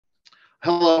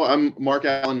Hello, I'm Mark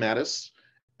Allen Mattis,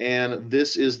 and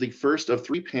this is the first of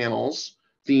three panels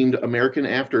themed American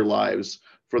Afterlives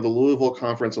for the Louisville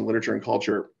Conference on Literature and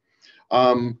Culture.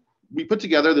 We put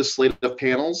together this slate of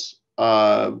panels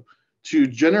to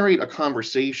generate a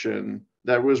conversation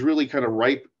that was really kind of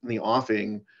ripe in the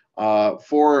offing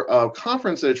for a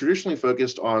conference that had traditionally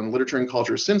focused on literature and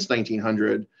culture since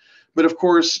 1900. But of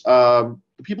course, the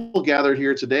people gathered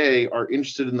here today are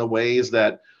interested in the ways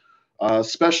that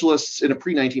specialists in a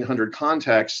pre-1900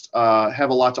 context have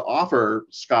a lot to offer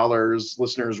scholars,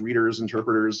 listeners, readers,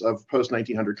 interpreters of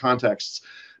post-1900 contexts.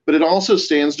 But it also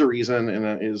stands to reason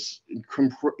and is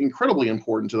incredibly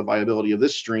important to the viability of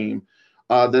this stream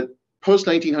that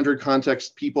post-1900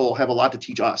 context people have a lot to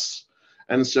teach us.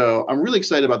 And so I'm really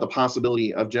excited about the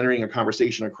possibility of generating a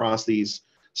conversation across these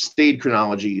staid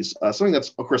chronologies, something that's,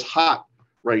 of course, hot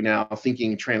right now,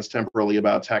 thinking transtemporally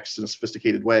about text in a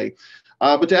sophisticated way.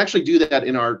 But to actually do that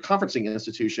in our conferencing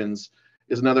institutions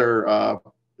is another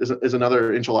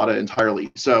enchilada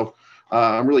entirely. So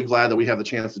I'm really glad that we have the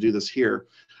chance to do this here.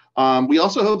 We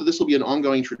also hope that this will be an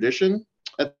ongoing tradition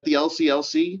at the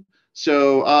LCLC.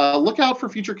 So look out for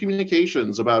future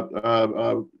communications about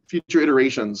future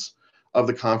iterations of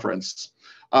the conference.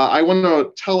 I want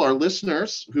to tell our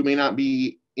listeners who may not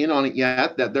be in on it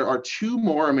yet that there are two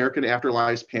more American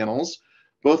Afterlives panels,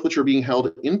 both which are being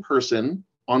held in person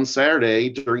on Saturday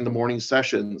during the morning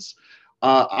sessions.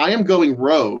 I am going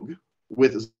rogue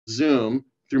with Zoom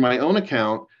through my own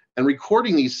account and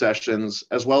recording these sessions,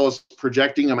 as well as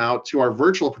projecting them out to our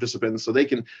virtual participants so they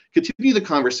can continue the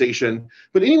conversation.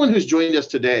 But anyone who's joined us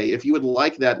today, if you would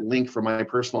like that link from my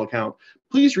personal account,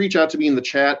 please reach out to me in the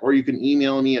chat, or you can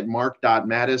email me at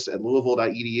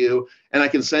mark.mattis@louisville.edu, and I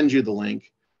can send you the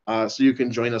link so you can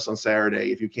join us on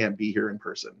Saturday if you can't be here in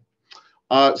person.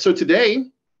 So today,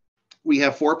 we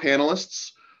have four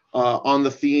panelists on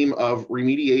the theme of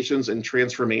remediations and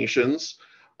transformations.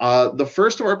 The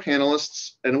first of our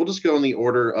panelists, and we'll just go in the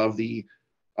order of the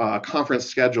conference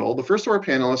schedule. The first of our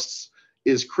panelists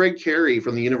is Craig Carey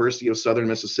from the University of Southern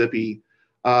Mississippi.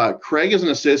 Craig is an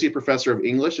associate professor of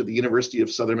English at the University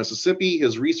of Southern Mississippi.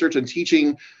 His research and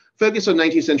teaching focus on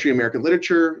 19th century American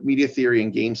literature, media theory,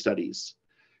 and game studies.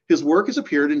 His work has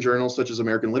appeared in journals such as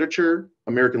American Literature,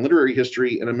 American Literary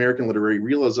History, and American Literary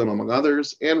Realism, among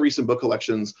others, and recent book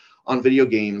collections on video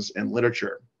games and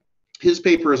literature. His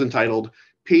paper is entitled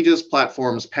Pages,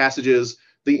 Platforms, Passages,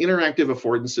 the Interactive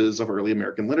Affordances of Early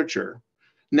American Literature.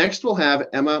 Next, we'll have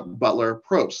Emma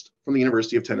Butler-Probst from the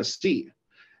University of Tennessee.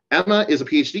 Emma is a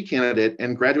PhD candidate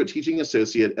and graduate teaching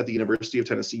associate at the University of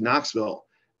Tennessee, Knoxville.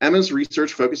 Emma's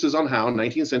research focuses on how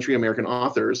 19th century American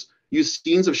authors used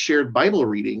scenes of shared Bible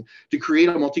reading to create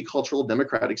a multicultural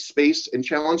democratic space and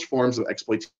challenge forms of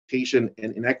exploitation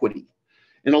and inequity.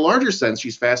 In a larger sense,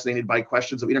 she's fascinated by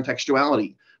questions of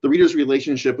intertextuality, the reader's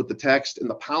relationship with the text, and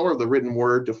the power of the written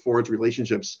word to forge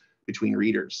relationships between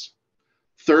readers.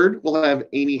 Third, we'll have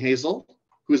Amy Hezel,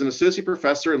 who is an associate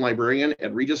professor and librarian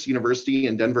at Regis University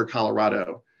in Denver,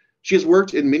 Colorado. She has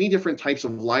worked in many different types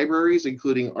of libraries,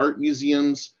 including art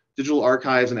museums, digital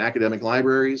archives, and academic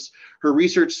libraries. Her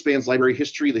research spans library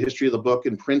history, the history of the book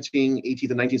and printing,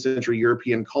 18th and 19th century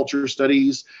European culture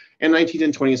studies, and 19th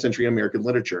and 20th century American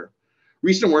literature.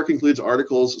 Recent work includes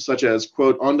articles such as,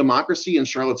 quote, On Democracy and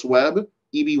Charlotte's Web,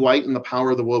 E.B. White and the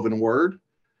Power of the Woven Word,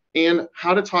 and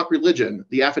How to Talk Religion,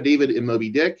 the Affidavit in Moby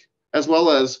Dick, as well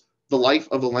as The Life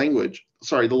of Language,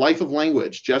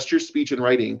 Gesture, Speech, and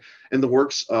Writing, and the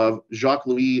works of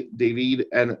Jacques-Louis David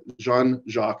and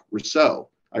Jean-Jacques Rousseau.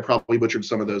 I probably butchered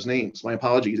some of those names. My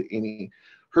apologies, Amy.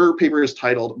 Her paper is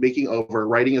titled Making Over,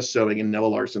 Writing is Sewing in Nella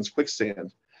Larsen's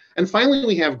Quicksand. And finally,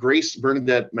 we have Grace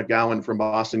Bernadette McGowan from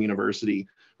Boston University,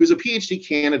 who's a PhD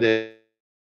candidate.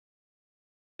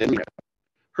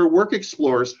 Her work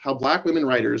explores how Black women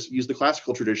writers use the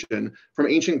classical tradition from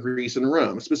ancient Greece and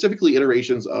Rome, specifically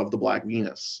iterations of the Black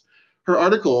Venus. Her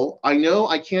article, I Know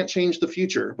I Can't Change the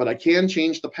Future, but I Can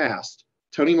Change the Past,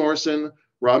 Toni Morrison,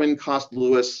 Robin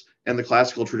Cost-Lewis, and the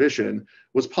Classical Tradition,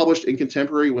 was published in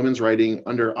Contemporary Women's Writing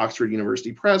under Oxford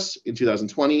University Press in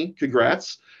 2020.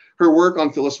 Congrats. Her work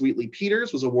on Phillis Wheatley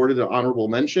Peters was awarded an honorable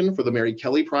mention for the Mary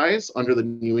Kelly Prize under the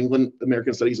New England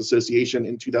American Studies Association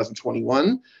in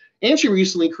 2021. And she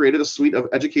recently created a suite of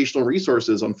educational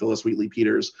resources on Phillis Wheatley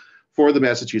Peters for the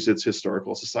Massachusetts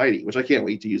Historical Society, which I can't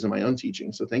wait to use in my own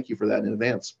teaching. So thank you for that in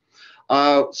advance.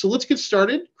 So let's get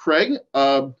started. Craig,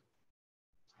 the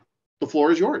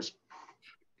floor is yours.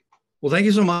 Well, thank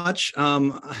you so much. I'm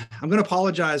going to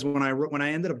apologize when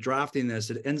I ended up drafting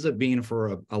this. It ends up being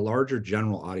for a larger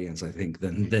general audience, I think,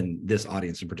 than this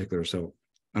audience in particular. So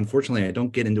unfortunately, I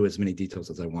don't get into as many details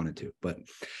as I wanted to. But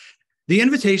The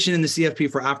invitation in the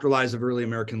CFP for Afterlives of Early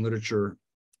American Literature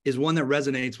is one that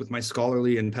resonates with my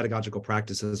scholarly and pedagogical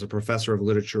practice as a professor of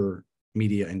literature,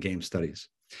 media, and game studies.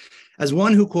 As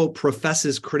one who, quote,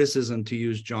 professes criticism, to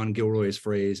use John Gilroy's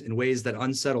phrase, in ways that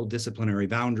unsettle disciplinary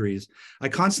boundaries, I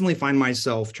constantly find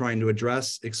myself trying to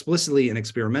address explicitly and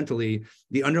experimentally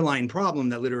the underlying problem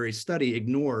that literary study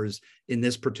ignores in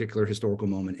this particular historical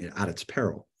moment at its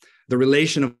peril: the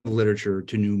relation of literature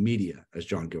to new media, as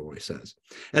John Gilroy says.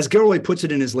 As Gilroy puts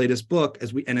it in his latest book,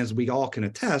 as we all can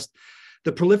attest,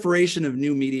 the proliferation of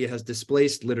new media has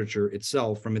displaced literature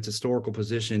itself from its historical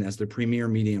position as the premier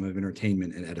medium of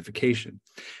entertainment and edification.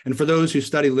 And for those who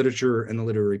study literature and the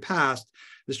literary past,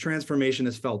 this transformation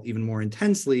is felt even more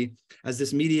intensely as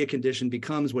this media condition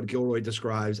becomes what Gilroy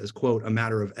describes as, quote, a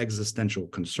matter of existential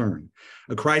concern,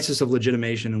 a crisis of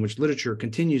legitimation in which literature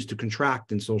continues to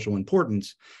contract in social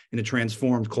importance in a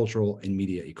transformed cultural and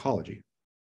media ecology.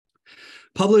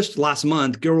 Published last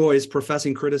month, Gilroy's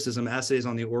Professing Criticism: Essays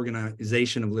on the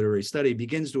Organization of Literary Study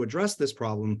begins to address this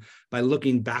problem by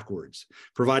looking backwards,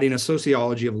 providing a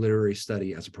sociology of literary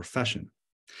study as a profession.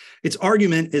 Its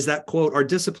argument is that, quote, our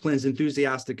discipline's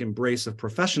enthusiastic embrace of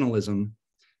professionalism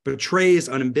betrays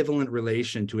an ambivalent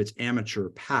relation to its amateur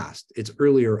past, its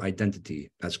earlier identity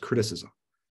as criticism.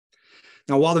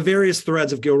 Now, while the various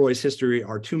threads of Gilroy's history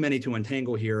are too many to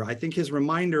untangle here, I think his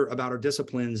reminder about our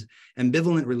discipline's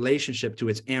ambivalent relationship to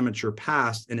its amateur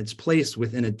past and its place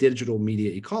within a digital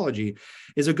media ecology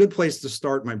is a good place to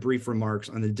start my brief remarks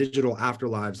on the digital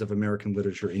afterlives of American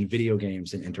literature in video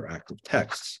games and interactive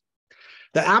texts.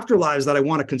 The afterlives that I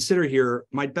want to consider here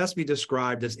might best be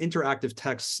described as interactive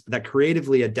texts that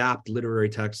creatively adapt literary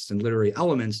texts and literary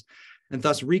elements, and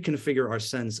thus reconfigure our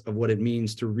sense of what it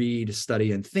means to read,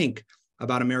 study, and think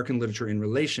about American literature in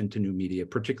relation to new media,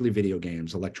 particularly video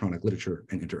games, electronic literature,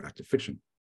 and interactive fiction.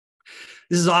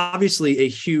 This is obviously a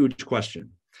huge question,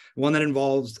 one that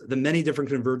involves the many different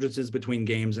convergences between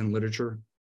games and literature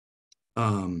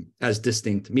as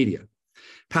distinct media.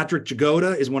 Patrick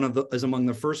Jagoda is among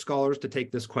the first scholars to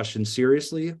take this question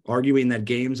seriously, arguing that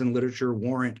games and literature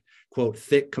warrant, quote,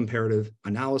 thick comparative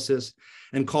analysis,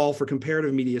 and call for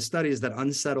comparative media studies that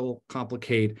unsettle,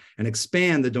 complicate, and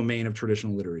expand the domain of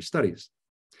traditional literary studies.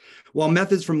 While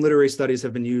methods from literary studies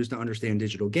have been used to understand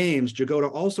digital games,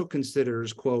 Jagoda also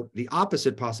considers, quote, the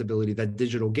opposite possibility that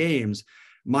digital games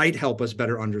might help us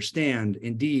better understand,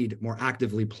 indeed more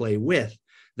actively play with,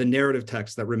 the narrative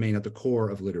texts that remain at the core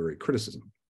of literary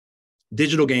criticism.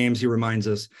 Digital games, he reminds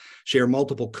us, share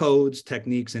multiple codes,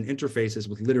 techniques, and interfaces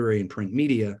with literary and print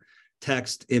media,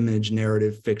 text, image,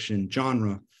 narrative, fiction,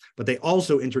 genre, but they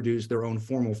also introduce their own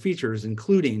formal features,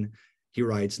 including, he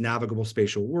writes, navigable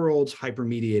spatial worlds,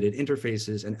 hypermediated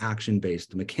interfaces, and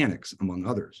action-based mechanics, among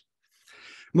others.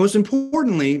 Most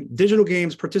importantly, digital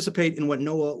games participate in what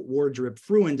Noah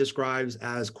Wardrip-Fruin describes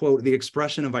as, quote, the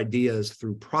expression of ideas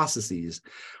through processes,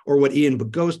 or what Ian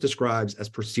Bogost describes as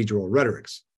procedural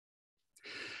rhetorics.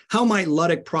 How might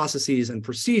ludic processes and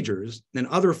procedures and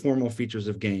other formal features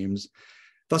of games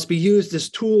thus be used as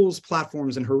tools,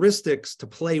 platforms, and heuristics to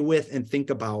play with and think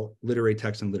about literary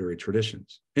texts and literary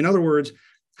traditions? In other words,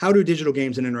 how do digital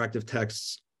games and interactive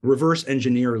texts reverse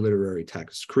engineer literary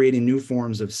texts, creating new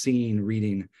forms of seeing,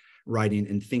 reading, writing,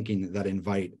 and thinking that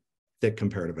invite thick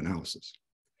comparative analysis?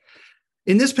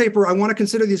 In this paper, I want to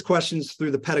consider these questions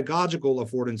through the pedagogical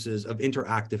affordances of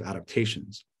interactive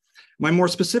adaptations. My more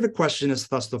specific question is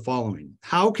thus the following: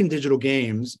 how can digital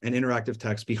games and interactive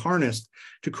text be harnessed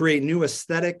to create new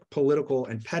aesthetic, political,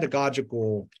 and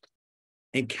pedagogical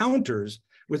encounters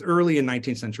with early and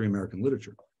 19th century American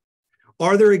literature?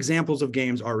 Are there examples of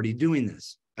games already doing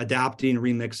this, adapting,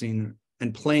 remixing,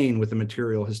 and playing with the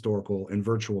material, historical, and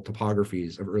virtual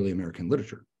topographies of early American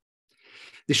literature?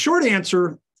 The short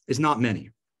answer is not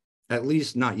many, at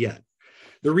least not yet.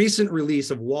 The recent release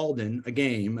of Walden, a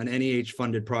game, an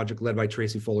NEH-funded project led by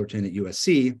Tracy Fullerton at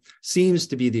USC, seems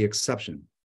to be the exception.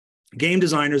 Game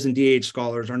designers and DH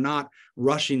scholars are not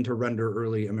rushing to render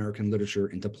early American literature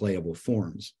into playable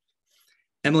forms.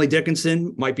 Emily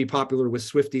Dickinson might be popular with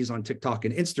Swifties on TikTok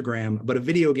and Instagram, but a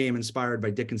video game inspired by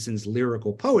Dickinson's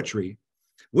lyrical poetry,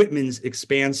 Whitman's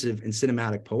expansive and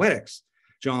cinematic poetics,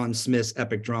 John Smith's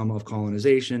epic drama of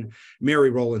colonization, Mary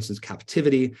Rowlandson's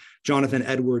Captivity, Jonathan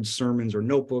Edwards' sermons or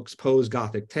notebooks, Poe's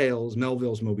Gothic tales,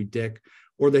 Melville's Moby Dick,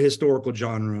 or the historical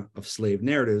genre of slave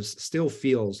narratives still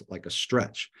feels like a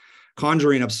stretch,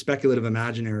 conjuring up speculative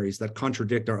imaginaries that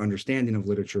contradict our understanding of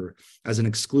literature as an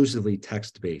exclusively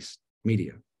text-based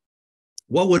media.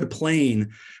 What would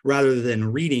playing rather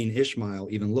than reading Ishmael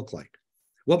even look like?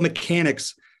 What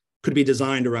mechanics could be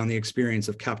designed around the experience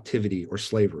of captivity or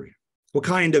slavery? What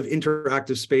kind of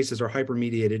interactive spaces or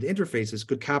hypermediated interfaces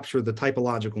could capture the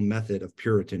typological method of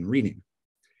Puritan reading?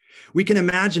 We can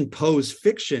imagine Poe's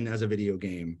fiction as a video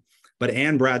game, but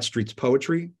Anne Bradstreet's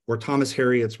poetry or Thomas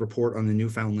Harriot's report on the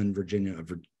Newfoundland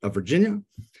of Virginia.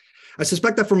 I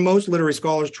suspect that for most literary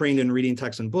scholars trained in reading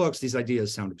texts and books, these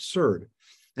ideas sound absurd.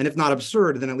 And if not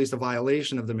absurd, then at least a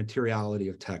violation of the materiality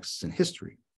of texts and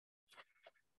history.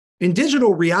 In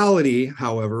digital reality,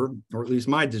 however, or at least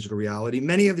my digital reality,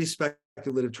 many of these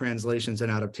speculative translations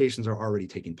and adaptations are already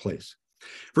taking place.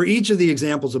 For each of the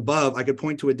examples above, I could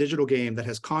point to a digital game that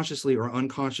has consciously or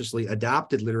unconsciously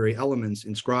adapted literary elements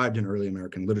inscribed in early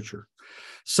American literature.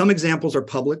 Some examples are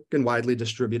public and widely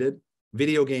distributed.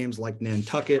 Video games like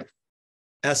Nantucket,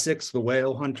 Essex, The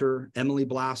Whale Hunter, Emily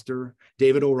Blaster,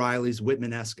 David O'Reilly's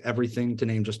Whitman-esque Everything, to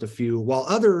name just a few, while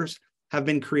others have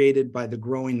been created by the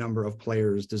growing number of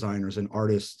players, designers, and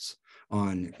artists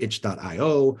on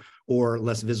itch.io or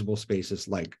less visible spaces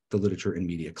like the Literature and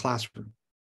Media Classroom.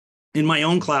 In my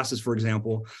own classes, for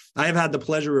example, I have had the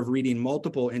pleasure of reading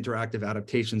multiple interactive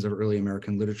adaptations of early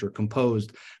American literature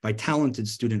composed by talented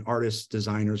student artists,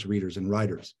 designers, readers, and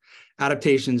writers.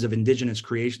 Adaptations of indigenous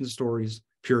creation stories,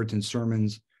 Puritan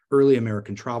sermons, early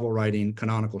American travel writing,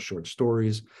 canonical short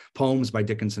stories, poems by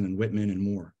Dickinson and Whitman, and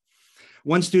more.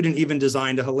 One student even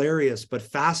designed a hilarious but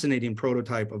fascinating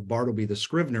prototype of Bartleby the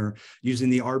Scrivener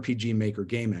using the RPG Maker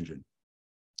game engine.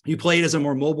 You played as a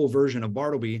more mobile version of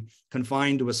Bartleby,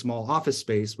 confined to a small office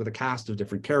space with a cast of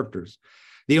different characters.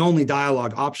 The only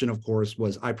dialogue option, of course,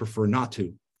 was "I prefer not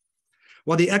to."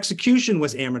 While the execution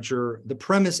was amateur, the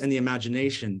premise and the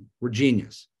imagination were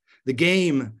genius. The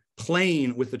game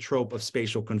playing with the trope of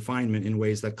spatial confinement in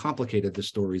ways that complicated the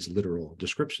story's literal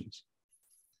descriptions.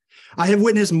 I have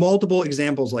witnessed multiple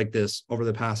examples like this over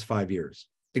the past 5 years,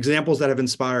 examples that have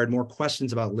inspired more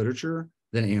questions about literature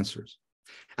than answers.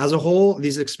 As a whole,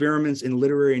 these experiments in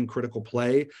literary and critical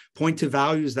play point to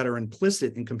values that are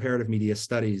implicit in comparative media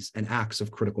studies and acts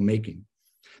of critical making.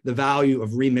 The value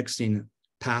of remixing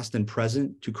past and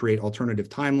present to create alternative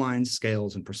timelines,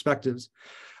 scales, and perspectives,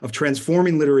 of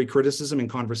transforming literary criticism and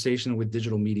conversation with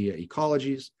digital media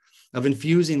ecologies, of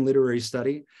infusing literary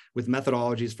study with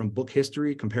methodologies from book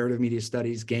history, comparative media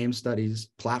studies, game studies,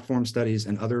 platform studies,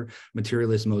 and other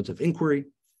materialist modes of inquiry,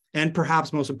 and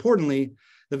perhaps most importantly,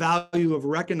 the value of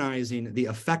recognizing the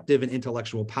effective and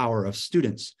intellectual power of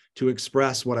students to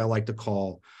express what I like to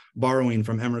call, borrowing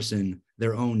from Emerson,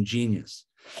 their own genius,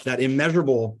 that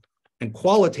immeasurable and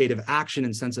qualitative action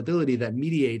and sensibility that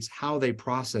mediates how they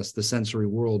process the sensory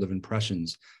world of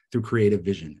impressions through creative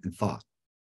vision and thought.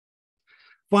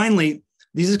 Finally,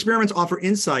 these experiments offer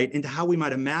insight into how we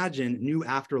might imagine new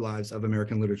afterlives of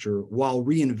American literature while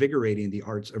reinvigorating the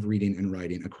arts of reading and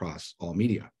writing across all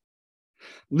media.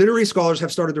 Literary scholars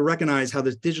have started to recognize how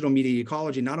this digital media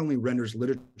ecology not only renders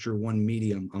literature one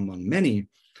medium among many,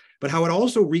 but how it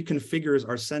also reconfigures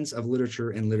our sense of literature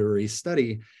and literary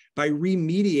study by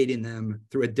remediating them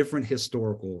through a different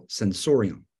historical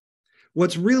sensorium.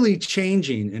 What's really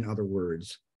changing, in other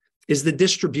words, is the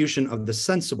distribution of the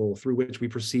sensible through which we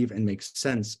perceive and make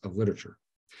sense of literature.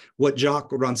 What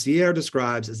Jacques Rancière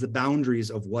describes as the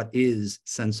boundaries of what is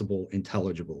sensible,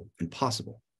 intelligible, and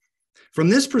possible. From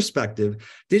this perspective,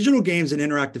 digital games and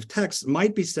interactive texts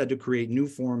might be said to create new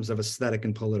forms of aesthetic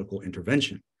and political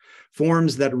intervention,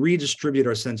 forms that redistribute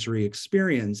our sensory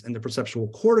experience and the perceptual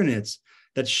coordinates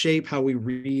that shape how we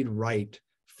read, write,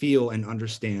 feel, and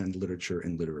understand literature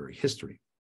and literary history.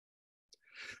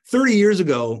 30 years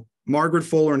ago, Margaret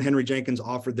Fuller and Henry Jenkins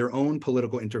offered their own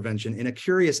political intervention in a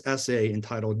curious essay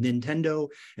entitled "Nintendo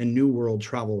and New World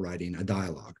Travel Writing, a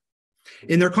Dialogue."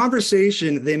 In their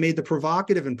conversation, they made the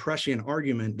provocative and prescient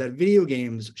argument that video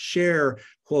games share,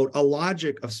 quote, a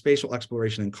logic of spatial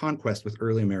exploration and conquest with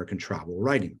early American travel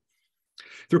writing.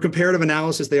 Through comparative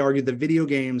analysis, they argued that video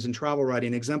games and travel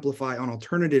writing exemplify an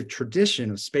alternative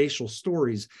tradition of spatial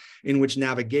stories in which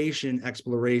navigation,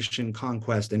 exploration,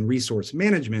 conquest, and resource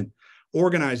management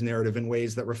organize narrative in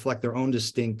ways that reflect their own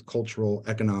distinct cultural,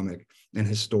 economic, and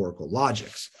historical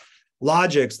logics.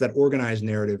 Logics that organize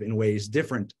narrative in ways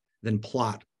different than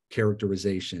plot,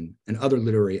 characterization, and other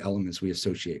literary elements we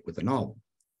associate with a novel.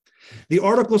 The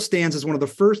article stands as one of the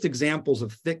first examples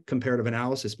of thick comparative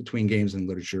analysis between games and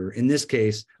literature, in this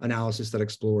case, analysis that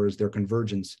explores their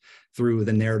convergence through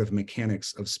the narrative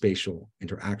mechanics of spatial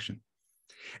interaction.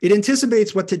 It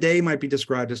anticipates what today might be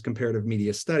described as comparative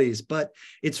media studies, but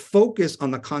its focus on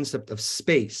the concept of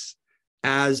space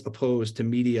as opposed to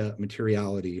media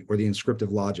materiality or the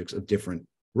inscriptive logics of different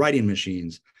writing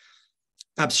machines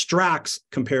abstracts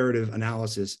comparative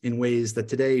analysis in ways that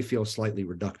today feel slightly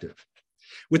reductive.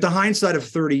 With the hindsight of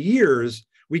 30 years,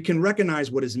 we can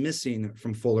recognize what is missing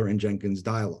from Fuller and Jenkins'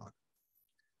 dialogue.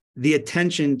 The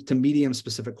attention to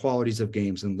medium-specific qualities of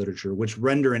games and literature, which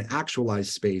render an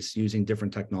actualized space using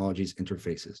different technologies,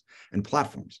 interfaces, and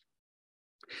platforms.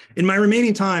 In my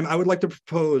remaining time, I would like to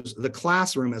propose the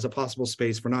classroom as a possible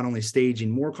space for not only staging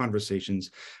more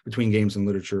conversations between games and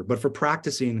literature, but for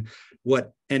practicing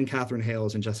what N. Catherine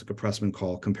Hales and Jessica Pressman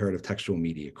call comparative textual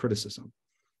media criticism,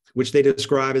 which they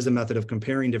describe as a method of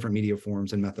comparing different media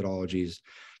forms and methodologies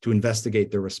to investigate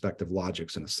their respective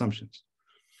logics and assumptions.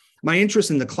 My interest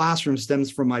in the classroom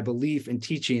stems from my belief in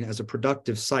teaching as a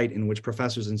productive site in which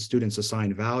professors and students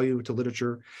assign value to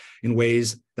literature in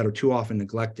ways that are too often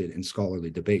neglected in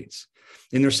scholarly debates.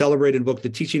 In their celebrated book,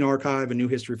 The Teaching Archive, A New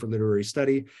History for Literary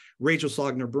Study, Rachel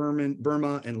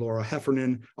Sogner-Burma and Laura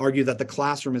Heffernan argue that the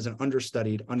classroom is an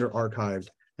understudied, under-archived,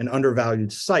 and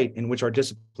undervalued site in which our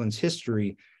discipline's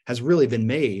history has really been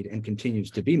made and continues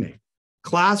to be made.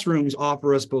 Classrooms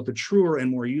offer us both a truer and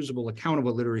more usable account of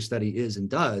what literary study is and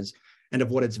does, and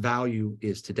of what its value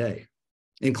is today.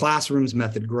 In classrooms,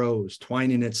 method grows,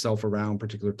 twining itself around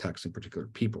particular texts and particular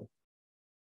people.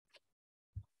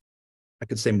 I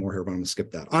could say more here, but I'm going to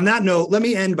skip that. On that note, let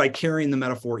me end by carrying the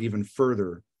metaphor even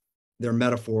further, their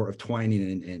metaphor of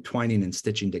twining and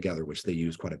stitching together, which they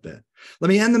use quite a bit. Let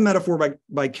me end the metaphor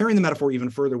by carrying the metaphor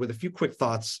even further with a few quick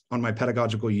thoughts on my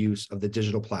pedagogical use of the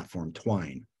digital platform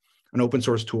Twine, an open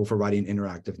source tool for writing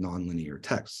interactive nonlinear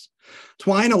texts.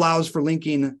 Twine allows for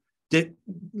linking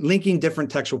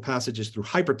different textual passages through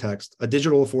hypertext, a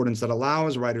digital affordance that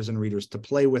allows writers and readers to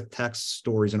play with texts,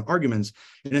 stories, and arguments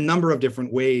in a number of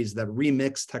different ways that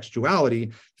remix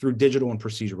textuality through digital and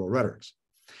procedural rhetorics.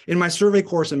 In my survey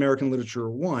course, American Literature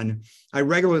 1, I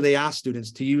regularly ask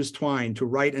students to use Twine to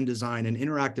write and design an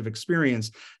interactive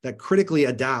experience that critically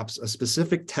adapts a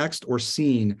specific text or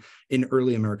scene in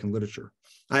early American literature.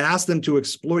 I asked them to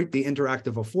exploit the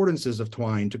interactive affordances of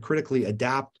Twine to critically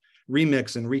adapt,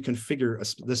 remix, and reconfigure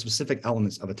the specific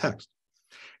elements of a text.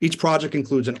 Each project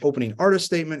includes an opening artist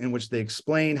statement in which they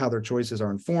explain how their choices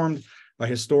are informed by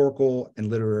historical and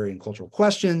literary and cultural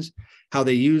questions, how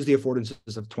they use the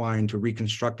affordances of Twine to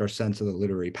reconstruct our sense of the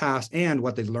literary past, and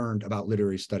what they learned about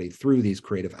literary study through these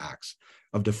creative acts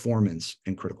of deformance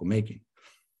and critical making.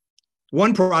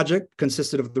 One project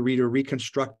consisted of the reader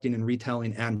reconstructing and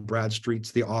retelling Anne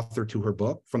Bradstreet's The Author to her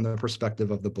book from the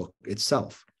perspective of the book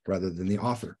itself, rather than the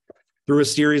author. Through a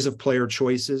series of player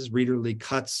choices, readerly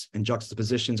cuts, and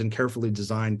juxtapositions, and carefully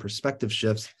designed perspective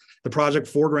shifts, the project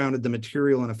foregrounded the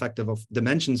material and effective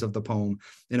dimensions of the poem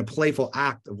in a playful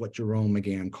act of what Jerome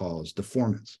McGowan calls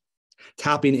deformance,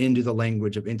 tapping into the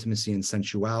language of intimacy and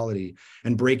sensuality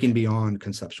and breaking beyond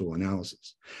conceptual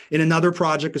analysis. In another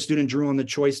project, a student drew on the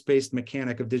choice-based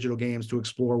mechanic of digital games to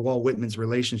explore Walt Whitman's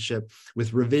relationship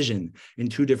with revision in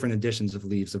 2 different editions of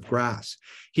Leaves of Grass.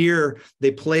 Here, they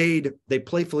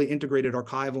playfully integrated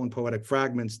archival and poetic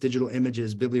fragments, digital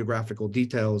images, bibliographical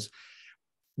details,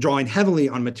 drawing heavily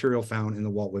on material found in the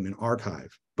Walt Whitman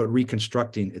archive, but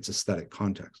reconstructing its aesthetic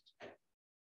context.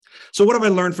 So what have I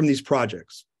learned from these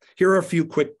projects? Here are a few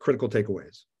quick critical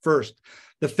takeaways. First,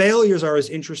 the failures are as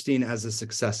interesting as the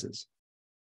successes.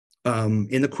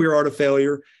 In The Queer Art of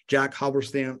Failure, Jack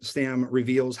Halberstam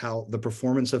reveals how the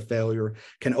performance of failure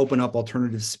can open up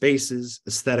alternative spaces,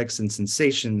 aesthetics, and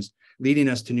sensations, leading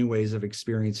us to new ways of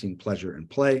experiencing pleasure and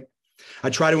play.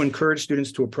 I try to encourage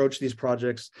students to approach these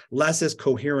projects less as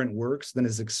coherent works than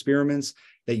as experiments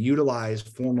that utilize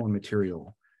formal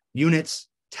material, units,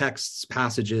 texts,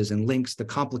 passages, and links to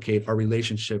complicate our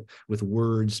relationship with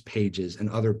words, pages, and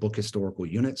other book historical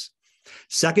units.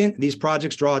 Second, these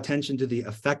projects draw attention to the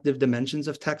effective dimensions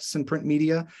of texts and print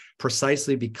media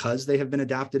precisely because they have been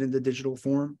adapted into digital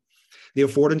form. The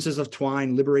affordances of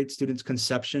Twine liberate students'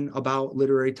 conception about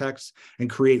literary texts and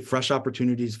create fresh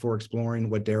opportunities for exploring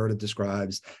what Derrida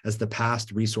describes as the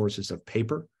past resources of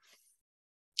paper.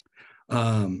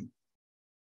 Let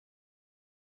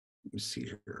me see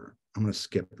here. I'm going to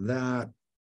skip that.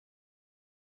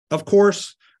 Of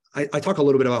course, I talk a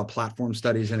little bit about platform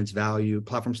studies and its value,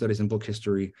 platform studies and book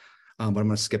history, but I'm going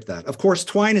to skip that. Of course,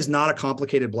 Twine is not a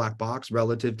complicated black box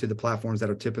relative to the platforms that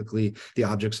are typically the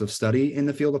objects of study in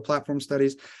the field of platform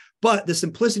studies, but the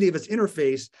simplicity of its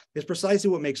interface is precisely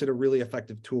what makes it a really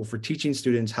effective tool for teaching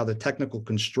students how the technical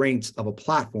constraints of a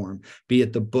platform, be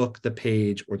it the book, the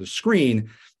page, or the screen,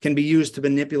 can be used to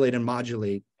manipulate and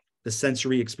modulate the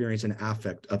sensory experience and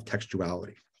affect of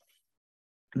textuality.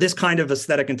 This kind of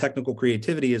aesthetic and technical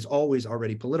creativity is always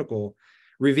already political,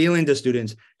 revealing to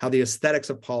students how the aesthetics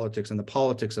of politics and the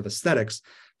politics of aesthetics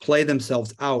play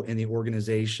themselves out in the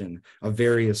organization of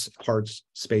various parts,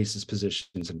 spaces,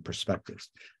 positions, and perspectives.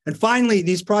 And finally,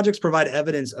 these projects provide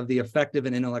evidence of the effective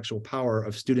and intellectual power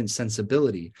of student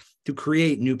sensibility to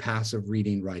create new paths of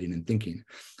reading, writing, and thinking.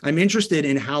 I'm interested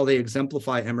in how they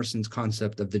exemplify Emerson's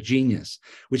concept of the genius,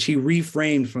 which he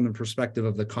reframed from the perspective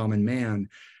of the common man,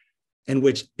 and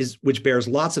which bears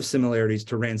lots of similarities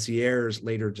to Rancière's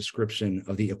later description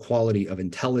of the equality of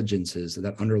intelligences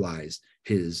that underlies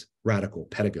his radical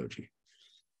pedagogy.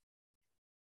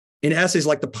 In essays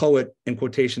like The Poet and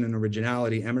Quotation and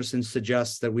Originality, Emerson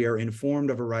suggests that we are informed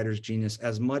of a writer's genius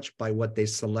as much by what they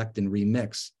select and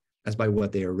remix as by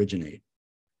what they originate.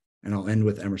 And I'll end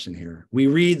with Emerson here. We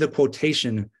read the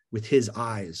quotation with his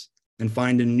eyes and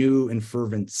find a new and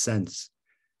fervent sense,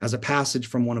 as a passage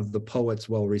from one of the poets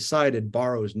well recited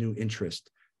borrows new interest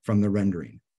from the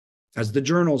rendering. As the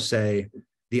journals say,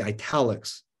 the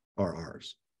italics are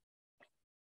ours.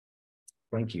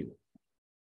 Thank you.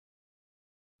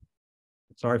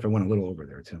 Sorry if I went a little over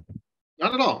there too.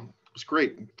 Not at all. It was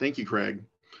great. Thank you, Craig.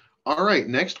 All right,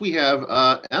 next we have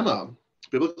Emma,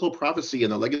 Biblical Prophecy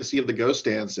and the Legacy of the Ghost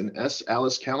Dance, in S.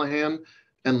 Alice Callahan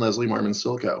and Leslie Marmon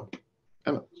Silko.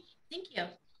 Emma. Thank you.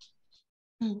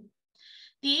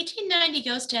 The 1890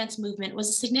 Ghost Dance movement was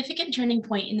a significant turning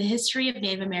point in the history of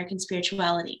Native American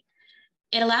spirituality.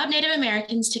 It allowed Native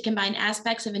Americans to combine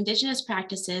aspects of indigenous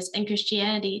practices and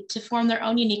Christianity to form their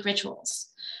own unique rituals.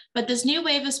 But this new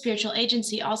wave of spiritual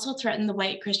agency also threatened the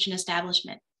white Christian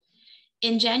establishment.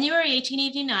 In January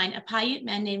 1889, a Paiute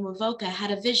man named Wovoka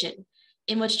had a vision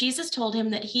in which Jesus told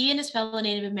him that he and his fellow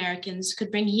Native Americans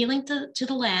could bring healing to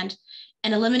the land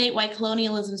and eliminate white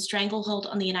colonialism's stranglehold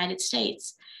on the United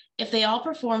States if they all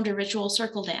performed a ritual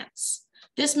circle dance.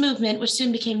 This movement, which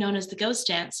soon became known as the Ghost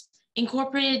Dance,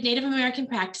 incorporated Native American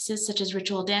practices such as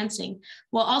ritual dancing,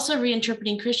 while also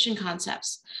reinterpreting Christian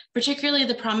concepts, particularly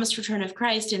the promised return of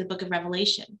Christ in the book of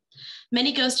Revelation.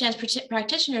 Many Ghost Dance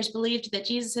practitioners believed that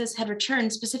Jesus had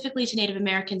returned specifically to Native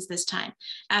Americans this time,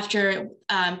 after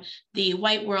the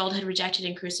white world had rejected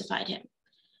and crucified him.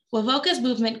 Wovoka's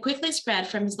movement quickly spread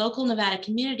from his local Nevada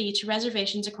community to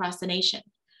reservations across the nation.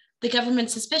 The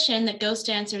government's suspicion that ghost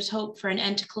dancers' hope for an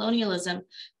end to colonialism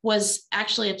was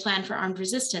actually a plan for armed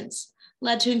resistance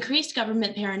led to increased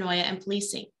government paranoia and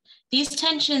policing. These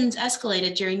tensions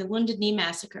escalated during the Wounded Knee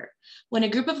Massacre, when a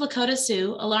group of Lakota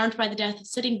Sioux, alarmed by the death of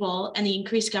Sitting Bull and the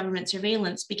increased government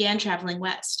surveillance, began traveling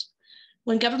west.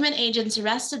 When government agents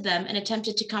arrested them and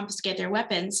attempted to confiscate their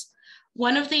weapons,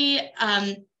 one of the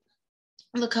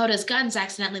Lakota's guns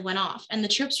accidentally went off, and the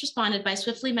troops responded by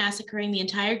swiftly massacring the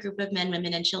entire group of men,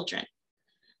 women, and children.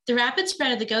 The rapid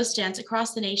spread of the ghost dance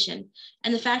across the nation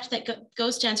and the fact that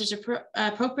ghost dancers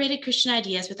appropriated Christian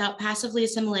ideas without passively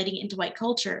assimilating into white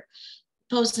culture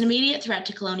posed an immediate threat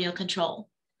to colonial control.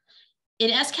 In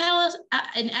S.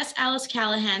 Alice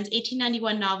Callahan's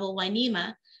 1891 novel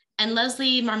Wainima and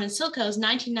Leslie Marmon Silko's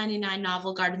 1999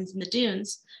 novel Gardens in the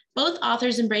Dunes, both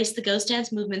authors embraced the ghost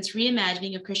dance movement's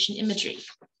reimagining of Christian imagery,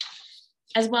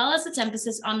 as well as its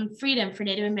emphasis on freedom for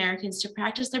Native Americans to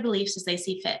practice their beliefs as they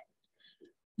see fit.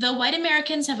 Though white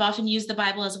Americans have often used the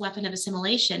Bible as a weapon of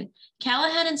assimilation,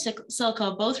 Callahan and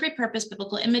Silko both repurposed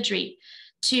biblical imagery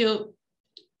to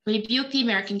rebuke the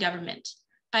American government.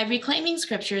 By reclaiming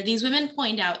scripture, these women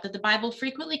point out that the Bible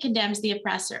frequently condemns the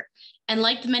oppressor, and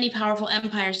like the many powerful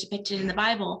empires depicted in the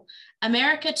Bible,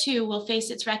 America too will face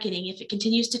its reckoning if it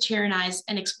continues to tyrannize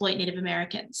and exploit Native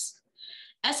Americans.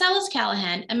 S. Alice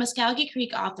Callahan, a Muskogee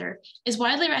Creek author, is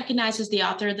widely recognized as the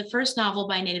author of the first novel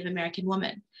by a Native American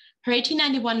woman. Her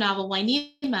 1891 novel,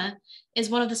 Wainima, is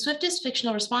one of the swiftest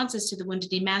fictional responses to the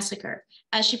Wounded Knee Massacre,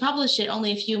 as she published it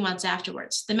only a few months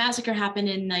afterwards. The massacre happened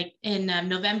in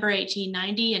November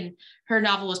 1890, and her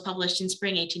novel was published in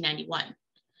spring 1891.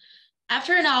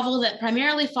 After a novel that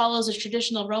primarily follows a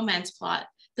traditional romance plot,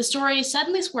 the story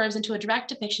suddenly swerves into a direct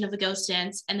depiction of the ghost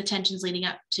dance and the tensions leading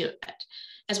up to it,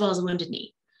 as well as a Wounded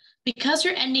Knee. Because her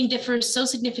ending differs so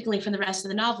significantly from the rest of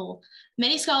the novel,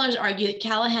 many scholars argue that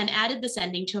Callahan added this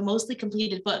ending to a mostly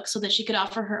completed book so that she could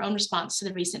offer her own response to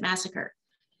the recent massacre.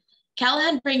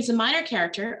 Callahan brings a minor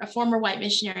character, a former white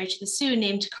missionary to the Sioux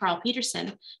named Carl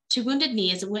Peterson, to Wounded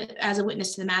Knee as a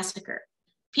witness to the massacre.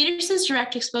 Peterson's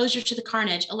direct exposure to the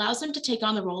carnage allows him to take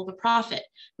on the role of a prophet,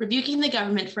 rebuking the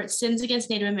government for its sins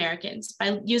against Native Americans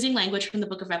by using language from the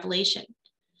book of Revelation.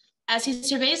 As he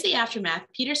surveys the aftermath,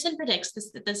 Peterson predicts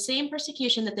that the same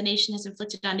persecution that the nation has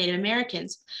inflicted on Native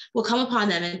Americans will come upon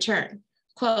them in turn.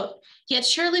 Quote, "Yet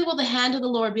surely will the hand of the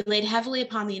Lord be laid heavily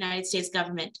upon the United States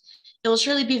government, It will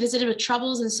surely be visited with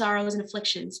troubles and sorrows and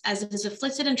afflictions, as it has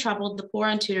afflicted and troubled the poor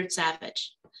untutored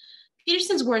savage.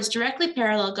 Peterson's words directly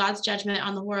parallel God's judgment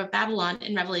on the Whore of Babylon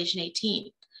in Revelation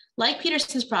 18. Like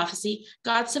Peterson's prophecy,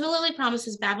 God similarly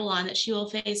promises Babylon that she will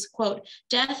face, quote,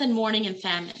 death and mourning and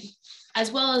famine,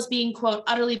 as well as being, quote,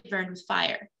 utterly burned with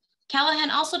fire.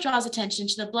 Callahan also draws attention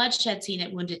to the bloodshed scene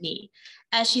at Wounded Knee,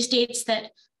 as she states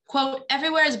that, quote,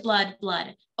 everywhere is blood,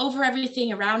 blood, over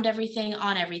everything, around everything,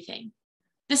 on everything.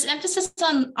 This emphasis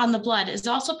on the blood is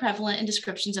also prevalent in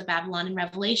descriptions of Babylon in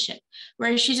Revelation,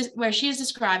 where she is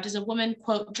described as a woman,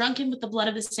 quote, drunken with the blood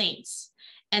of the saints,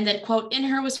 and that, quote, in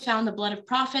her was found the blood of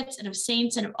prophets and of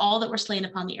saints and of all that were slain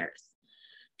upon the earth.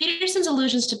 Peterson's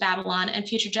allusions to Babylon and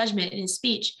future judgment in his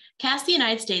speech cast the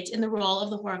United States in the role of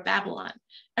the Whore of Babylon,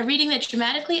 a reading that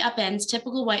dramatically upends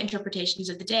typical white interpretations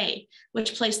of the day,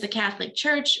 which placed the Catholic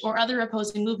Church or other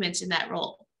opposing movements in that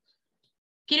role.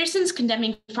 Peterson's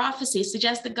condemning prophecy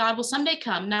suggests that God will someday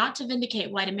come not to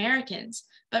vindicate white Americans,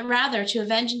 but rather to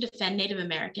avenge and defend Native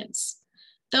Americans.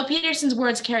 Though Peterson's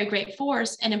words carry great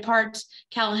force and in part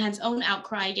Callahan's own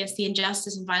outcry against the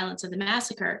injustice and violence of the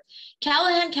massacre,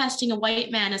 Callahan casting a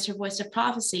white man as her voice of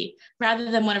prophecy rather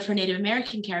than one of her Native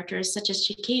American characters, such as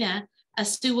Shekinah, a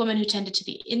Sioux woman who tended to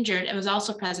the injured and was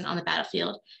also present on the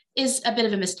battlefield, is a bit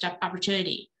of a missed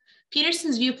opportunity.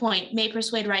 Peterson's viewpoint may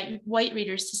persuade white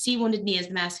readers to see Wounded Knee as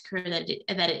the massacre that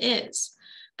it is.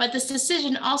 But this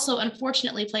decision also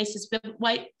unfortunately places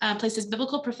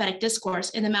biblical prophetic discourse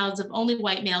in the mouths of only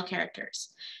white male characters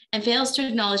and fails to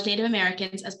acknowledge Native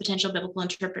Americans as potential biblical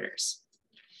interpreters.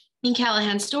 In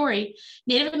Callahan's story,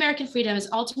 Native American freedom is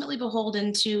ultimately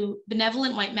beholden to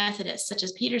benevolent white Methodists such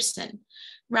as Peterson,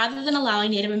 rather than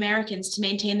allowing Native Americans to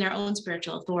maintain their own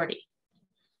spiritual authority.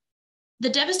 The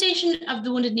devastation of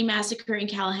the Wounded Knee Massacre in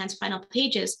Callahan's final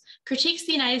pages critiques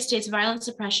the United States' violent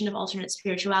suppression of alternate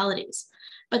spiritualities,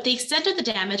 but the extent of the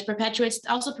damage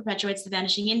also perpetuates the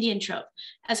vanishing Indian trope,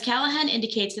 as Callahan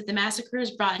indicates that the massacre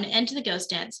has brought an end to the ghost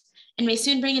dance and may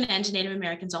soon bring an end to Native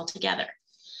Americans altogether.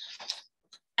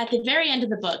 At the very end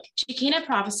of the book, Shekinah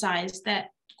prophesies that,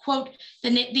 quote, the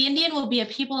Indian will be a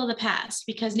people of the past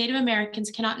because Native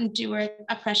Americans cannot endure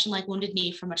oppression like Wounded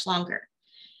Knee for much longer.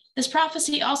 This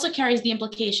prophecy also carries the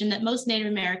implication that most Native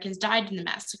Americans died in the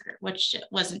massacre, which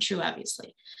wasn't true,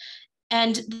 obviously,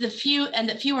 and that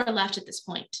few are left at this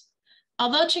point.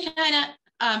 Although Shekinah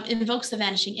invokes the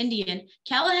vanishing Indian,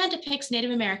 Callahan depicts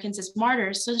Native Americans as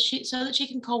martyrs so that she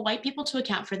can call white people to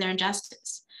account for their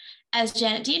injustice. As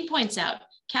Janet Dean points out,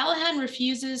 Callahan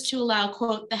refuses to allow,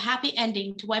 quote, the happy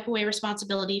ending to wipe away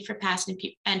responsibility for past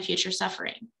and future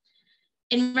suffering.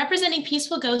 In representing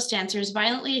peaceful ghost dancers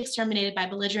violently exterminated by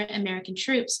belligerent American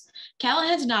troops,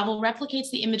 Callahan's novel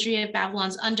replicates the imagery of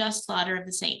Babylon's unjust slaughter of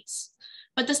the saints.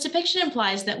 But this depiction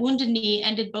implies that Wounded Knee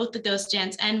ended both the ghost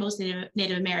dance and most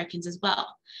Native Americans as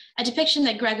well, a depiction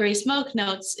that Gregory Smoke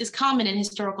notes is common in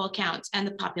historical accounts and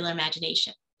the popular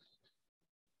imagination.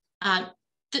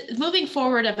 Moving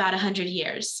forward about 100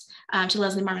 years to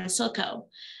Leslie Marmon Silko,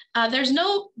 there's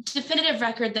no definitive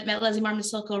record that Leslie Marmon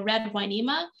Silko read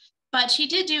Wynema, but she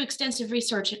did do extensive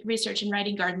research in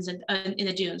Writing Gardens in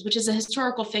the Dunes, which is a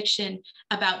historical fiction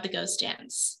about the ghost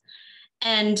dance.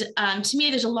 And to me,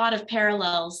 there's a lot of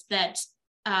parallels that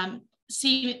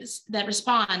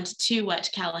respond to what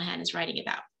Callahan is writing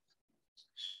about.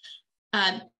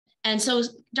 And so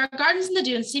Dark Gardens in the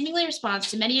Dunes seemingly responds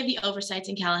to many of the oversights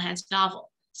in Callahan's novel.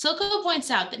 Silko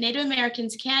points out that Native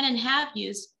Americans can and have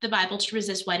used the Bible to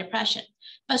resist white oppression,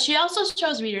 but she also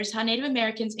shows readers how Native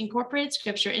Americans incorporated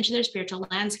scripture into their spiritual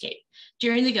landscape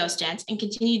during the ghost dance and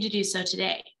continue to do so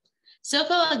today.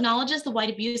 Silko acknowledges the white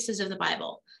abuses of the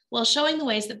Bible, while showing the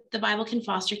ways that the Bible can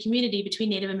foster community between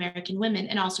Native American women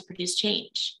and also produce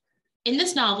change. In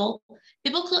this novel,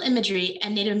 biblical imagery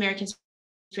and Native American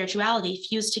spirituality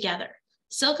fuse together.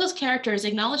 Silko's characters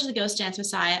acknowledge the ghost dance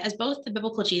Messiah as both the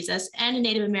biblical Jesus and a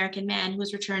Native American man who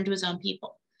has returned to his own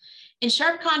people. In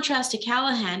sharp contrast to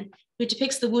Callahan, who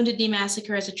depicts the Wounded Knee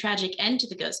Massacre as a tragic end to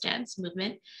the ghost dance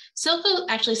movement, Silko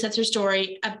actually sets her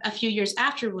story a few years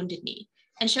after Wounded Knee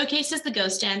and showcases the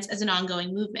ghost dance as an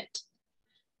ongoing movement.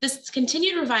 This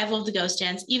continued revival of the ghost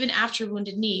dance, even after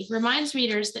Wounded Knee, reminds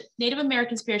readers that Native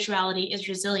American spirituality is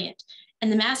resilient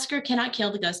and the massacre cannot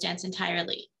kill the ghost dance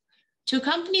entirely. To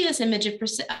accompany this image of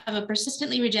a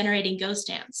persistently regenerating ghost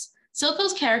dance,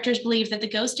 Silko's characters believe that the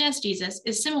ghost dance Jesus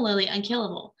is similarly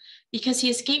unkillable because he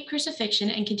escaped crucifixion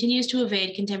and continues to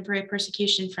evade contemporary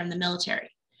persecution from the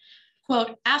military.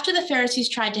 Quote, after the Pharisees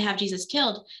tried to have Jesus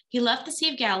killed, he left the Sea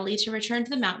of Galilee to return to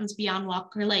the mountains beyond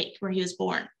Walker Lake, where he was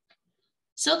born.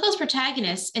 Silko's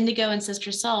protagonists, Indigo and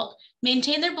Sister Salt,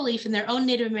 maintain their belief in their own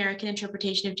Native American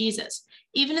interpretation of Jesus,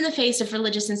 even in the face of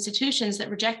religious institutions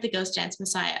that reject the ghost dance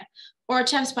messiah, or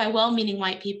attempts by well-meaning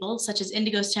white people, such as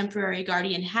Indigo's temporary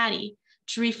guardian Hattie,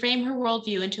 to reframe her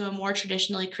worldview into a more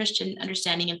traditionally Christian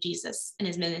understanding of Jesus and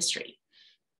his ministry.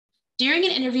 During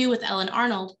an interview with Ellen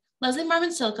Arnold, Leslie Marmon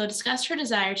Silko discussed her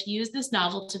desire to use this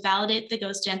novel to validate the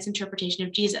ghost dance interpretation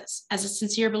of Jesus as a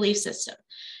sincere belief system,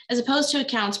 as opposed to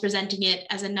accounts presenting it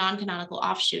as a non-canonical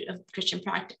offshoot of Christian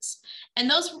practice. And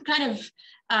those kind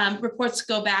of reports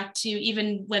go back to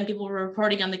even when people were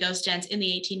reporting on the ghost dance in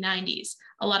the 1890s.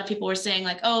 A lot of people were saying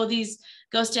like, oh, these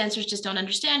ghost dancers just don't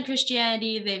understand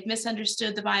Christianity. They've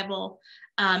misunderstood the Bible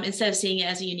instead of seeing it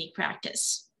as a unique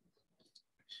practice.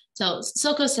 So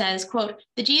Silko says, quote,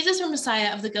 the Jesus or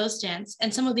Messiah of the ghost dance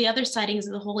and some of the other sightings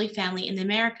of the Holy Family in the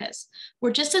Americas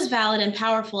were just as valid and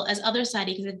powerful as other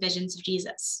sightings and visions of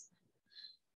Jesus.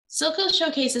 Silko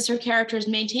showcases her characters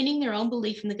maintaining their own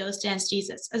belief in the ghost dance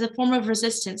Jesus as a form of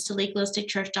resistance to legalistic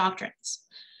church doctrines.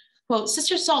 Quote,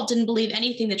 Sister Salt didn't believe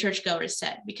anything the churchgoers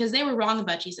said because they were wrong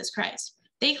about Jesus Christ.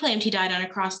 They claimed he died on a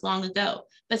cross long ago,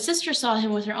 but Sister saw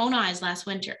him with her own eyes last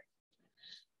winter.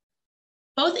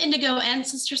 Both Indigo and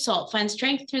Sister Salt find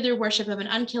strength through their worship of an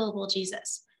unkillable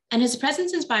Jesus, and his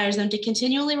presence inspires them to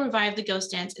continually revive the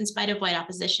ghost dance in spite of white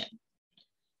opposition.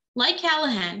 Like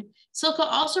Callahan, Silko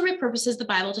also repurposes the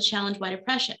Bible to challenge white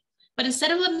oppression, but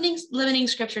instead of limiting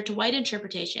scripture to white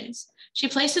interpretations, she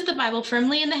places the Bible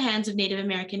firmly in the hands of Native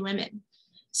American women.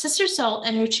 Sister Salt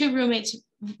and her two roommates,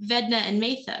 Vedna and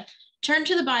Metha, turn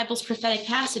to the Bible's prophetic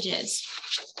passages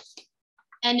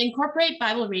and incorporate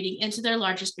Bible reading into their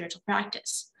larger spiritual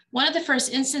practice. One of the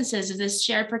first instances of this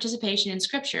shared participation in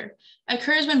scripture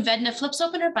occurs when Vedna flips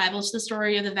open her Bible to the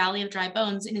story of the Valley of Dry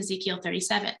Bones in Ezekiel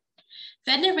 37.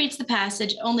 Vedna reads the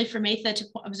passage only for Metha to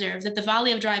observe that the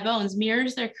Valley of Dry Bones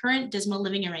mirrors their current dismal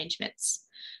living arrangements.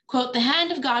 Quote, the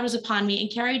hand of God was upon me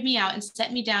and carried me out and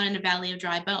set me down in a valley of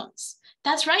dry bones.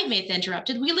 That's right, Metha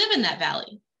interrupted. We live in that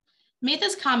valley.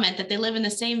 Metha's comment that they live in the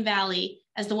same valley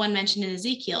as the one mentioned in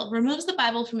Ezekiel removes the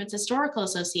Bible from its historical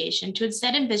association to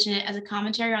instead envision it as a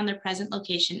commentary on their present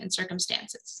location and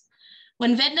circumstances.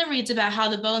 When Vedna reads about how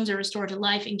the bones are restored to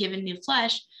life and given new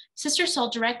flesh, Sister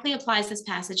Salt directly applies this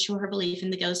passage to her belief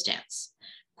in the ghost dance.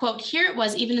 Quote, here it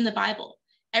was even in the Bible.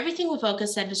 Everything Wovoka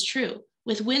said was true.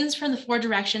 With winds from the four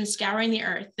directions scouring the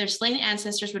earth, their slain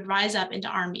ancestors would rise up into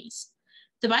armies.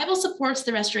 The Bible supports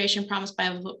the restoration promised by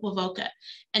Wovoka,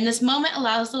 and this moment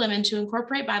allows the women to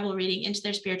incorporate Bible reading into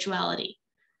their spirituality.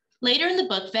 Later in the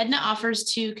book, Vedna offers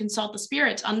to consult the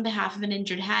spirits on behalf of an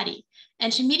injured Hattie,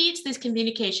 and she mediates this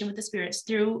communication with the spirits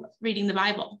through reading the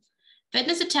Bible.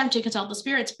 Vedna's attempt to consult the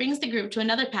spirits brings the group to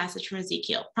another passage from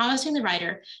Ezekiel, promising the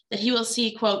writer that he will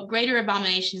see, quote, greater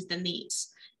abominations than these.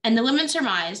 And the women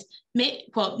surmise,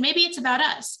 quote, maybe it's about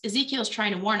us. Ezekiel's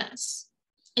trying to warn us.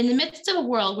 In the midst of a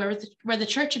world where the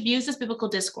church abuses biblical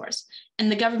discourse and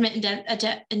the government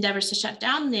endeavors to shut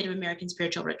down the Native American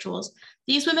spiritual rituals,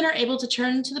 these women are able to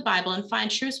turn to the Bible and find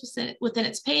truths within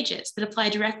its pages that apply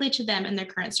directly to them and their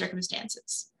current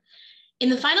circumstances. In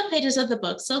the final pages of the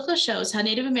book, Silko shows how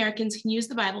Native Americans can use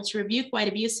the Bible to rebuke white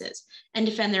abuses and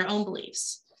defend their own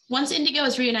beliefs. Once Indigo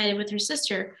is reunited with her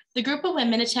sister, the group of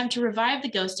women attempt to revive the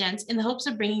ghost dance in the hopes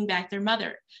of bringing back their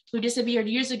mother, who disappeared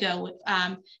years ago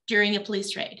during a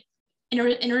police raid. In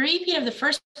a repeat of the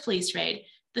first police raid,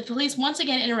 the police once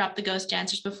again interrupt the ghost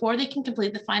dancers before they can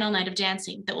complete the final night of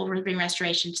dancing that will bring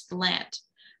restoration to the land.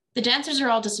 The dancers are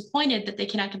all disappointed that they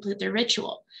cannot complete their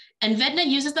ritual, and Vedna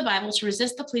uses the Bible to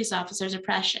resist the police officers'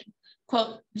 oppression.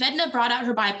 Quote, Vedna brought out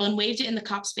her Bible and waved it in the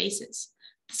cops' faces.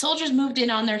 The soldiers moved in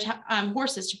on their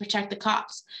horses to protect the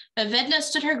cops, but Vedna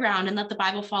stood her ground and let the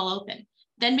Bible fall open,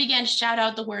 then began to shout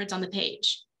out the words on the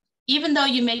page. Even though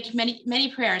you make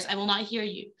many prayers, I will not hear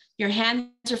you. Your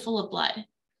hands are full of blood.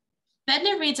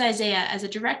 Vedna reads Isaiah as a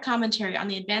direct commentary on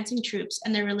the advancing troops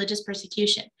and their religious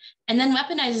persecution, and then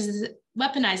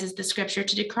weaponizes the scripture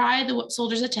to decry the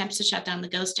soldiers' attempts to shut down the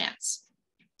ghost dance.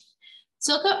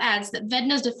 Silko adds that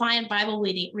Vedna's defiant Bible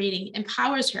reading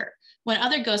empowers her when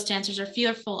other ghost dancers are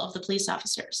fearful of the police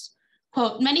officers.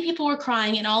 Quote, many people were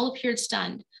crying and all appeared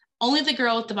stunned. Only the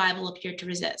girl with the Bible appeared to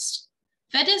resist.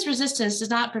 Vedna's resistance does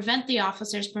not prevent the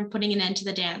officers from putting an end to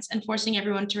the dance and forcing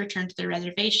everyone to return to their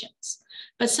reservations.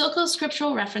 But Silko's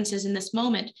scriptural references in this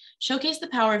moment showcase the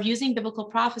power of using biblical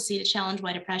prophecy to challenge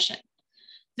white oppression.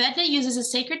 Vedna uses a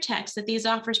sacred text that these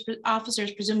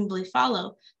officers presumably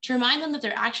follow to remind them that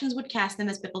their actions would cast them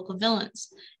as biblical villains,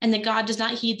 and that God does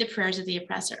not heed the prayers of the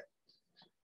oppressor.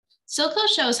 Silko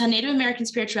shows how Native American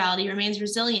spirituality remains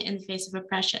resilient in the face of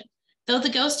oppression. Though the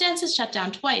ghost dance is shut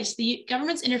down twice, the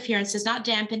government's interference does not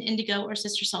dampen Indigo or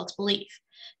Sister Salt's belief,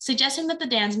 suggesting that the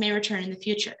dance may return in the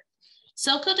future.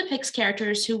 Silko depicts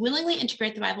characters who willingly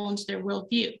integrate the Bible into their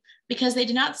worldview because they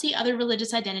do not see other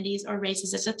religious identities or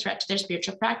races as a threat to their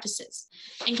spiritual practices,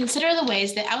 and consider the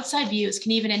ways that outside views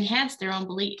can even enhance their own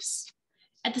beliefs.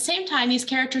 At the same time, these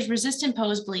characters resist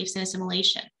imposed beliefs in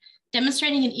assimilation,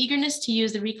 demonstrating an eagerness to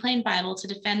use the reclaimed Bible to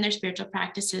defend their spiritual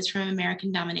practices from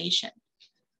American domination.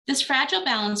 This fragile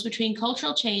balance between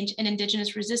cultural change and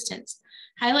indigenous resistance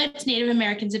highlights Native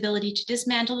Americans' ability to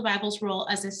dismantle the Bible's role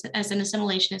as an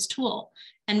assimilationist tool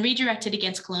and redirect it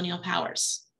against colonial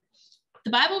powers.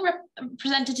 The Bible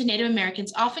presented to Native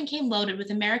Americans often came loaded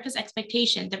with America's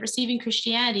expectation that receiving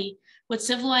Christianity would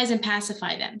civilize and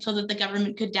pacify them so that the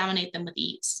government could dominate them with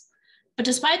ease. But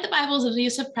despite the Bible's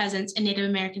elusive presence in Native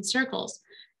American circles,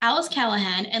 Alice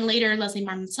Callahan and later Leslie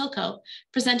Marmon Silko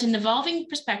present an evolving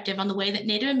perspective on the way that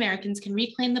Native Americans can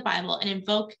reclaim the Bible and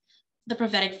invoke the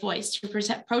prophetic voice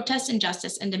to protest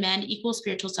injustice and demand equal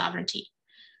spiritual sovereignty.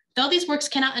 Though these works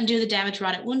cannot undo the damage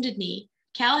wrought at Wounded Knee,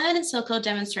 Callahan and Silko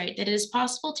demonstrate that it is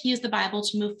possible to use the Bible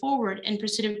to move forward in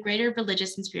pursuit of greater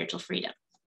religious and spiritual freedom.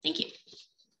 Thank you.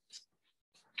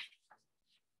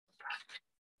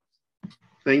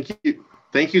 Thank you.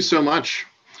 Thank you so much.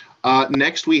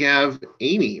 Next, we have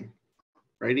Amy.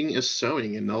 Writing is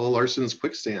Sewing in Nella Larsen's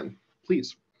Quicksand.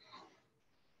 Please.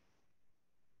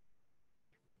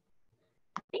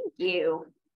 Thank you.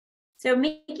 So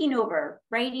making over,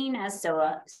 writing as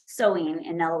sewing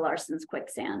in Nella Larsen's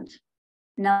Quicksand.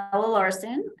 Nella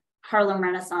Larsen, Harlem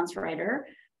Renaissance writer,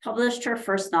 published her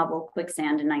first novel,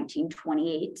 Quicksand, in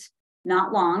 1928,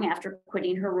 not long after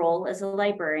quitting her role as a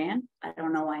librarian. I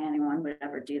don't know why anyone would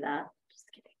ever do that, just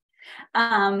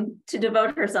kidding, to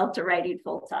devote herself to writing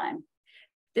full-time.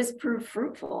 This proved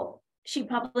fruitful. She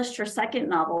published her second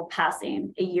novel,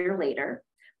 Passing, a year later,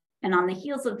 and on the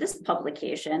heels of this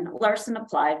publication, Larsen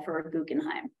applied for a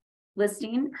Guggenheim,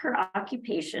 listing her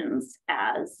occupations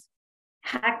as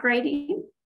hack writing,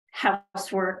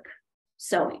 housework,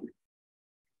 sewing.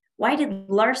 Why did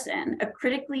Larsen, a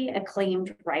critically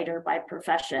acclaimed writer by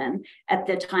profession at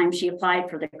the time she applied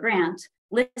for the grant,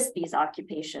 list these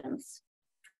occupations?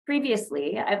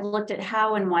 Previously, I've looked at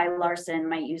how and why Larsen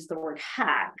might use the word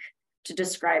hack to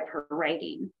describe her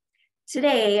writing.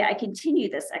 Today, I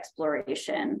continue this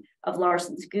exploration of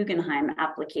Larsen's Guggenheim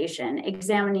application,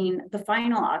 examining the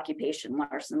final occupation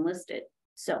Larsen listed,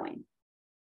 sewing.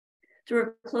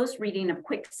 Through a close reading of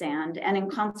Quicksand and in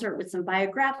concert with some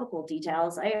biographical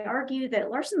details, I argue that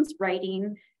Larsen's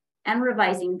writing and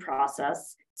revising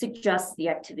process suggests the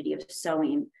activity of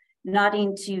sewing,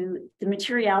 nodding to the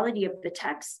materiality of the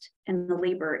text and the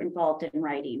labor involved in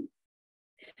writing.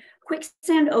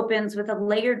 Quicksand opens with a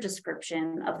layered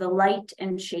description of the light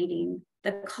and shading,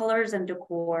 the colors and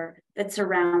decor that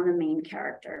surround the main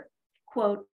character.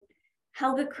 Quote,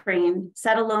 Helga Crane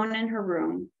sat alone in her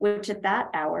room, which at that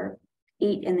hour,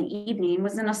 8 in the evening,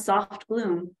 was in a soft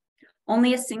gloom.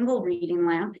 Only a single reading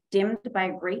lamp, dimmed by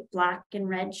a great black and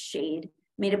red shade,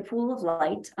 made a pool of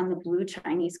light on the blue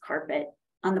Chinese carpet,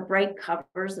 on the bright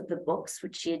covers of the books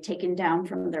which she had taken down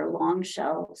from their long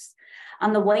shelves,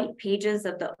 on the white pages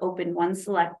of the open one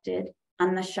selected,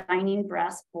 on the shining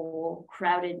brass bowl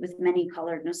crowded with many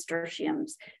colored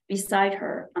nasturtiums beside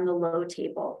her on the low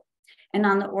table, and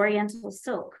on the oriental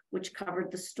silk which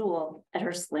covered the stool at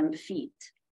her slim feet.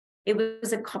 It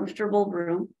was a comfortable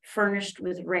room, furnished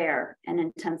with rare and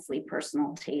intensely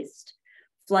personal taste,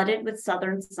 flooded with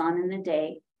southern sun in the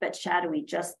day, but shadowy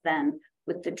just then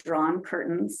with the drawn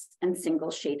curtains and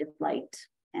single shaded light,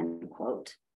 end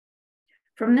quote.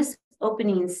 From this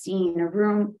opening scene, a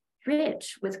room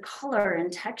rich with color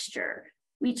and texture,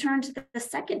 we turn to the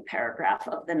second paragraph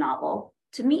of the novel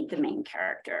to meet the main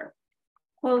character.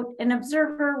 Quote, an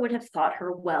observer would have thought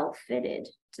her well fitted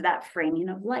to that framing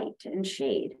of light and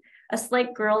shade, a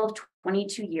slight girl of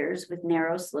 22 years with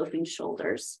narrow sloping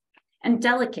shoulders, and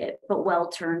delicate but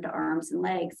well-turned arms and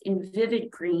legs in vivid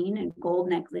green and gold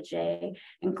negligee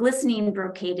and glistening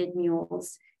brocaded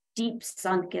mules, deep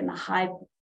sunk in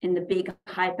the big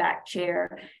high-back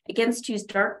chair, against whose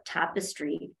dark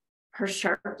tapestry her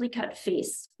sharply cut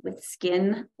face with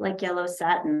skin like yellow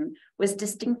satin was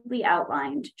distinctly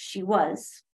outlined. She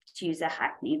was, to use a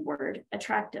hackneyed word,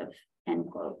 attractive, end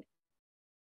quote.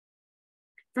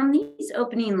 From these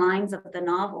opening lines of the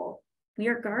novel, we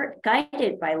are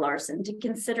guided by Larsen to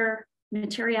consider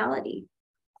materiality,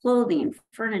 clothing,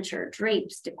 furniture,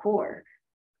 drapes, decor.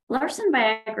 Larsen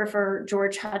biographer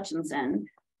George Hutchinson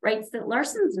writes that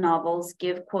Larsen's novels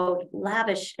give, quote,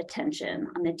 lavish attention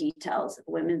on the details of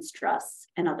women's dress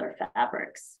and other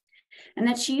fabrics. and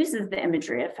that she uses the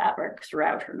imagery of fabric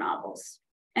throughout her novels.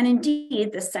 And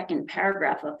indeed, the second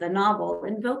paragraph of the novel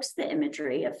invokes the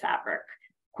imagery of fabric,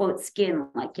 quote, skin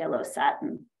like yellow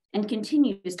satin, and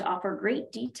continues to offer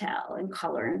great detail in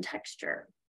color and texture.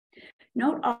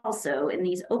 Note also in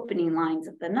these opening lines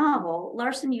of the novel,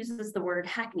 Larsen uses the word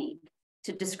hackneyed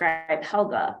to describe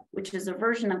Helga, which is a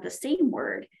version of the same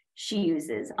word she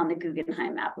uses on the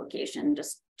Guggenheim application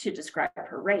just to describe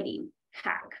her writing,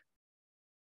 hack.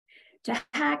 To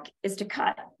hack is to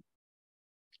cut.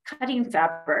 Cutting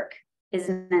fabric is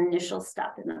an initial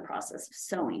step in the process of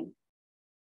sewing.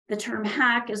 The term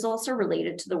hack is also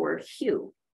related to the word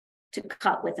hew, to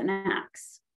cut with an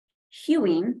axe.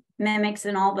 Hewing mimics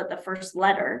in all but the first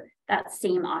letter that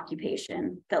same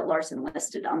occupation that Larsen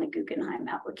listed on the Guggenheim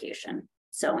application,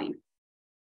 sewing.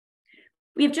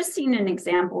 We have just seen an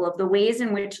example of the ways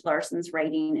in which Larsen's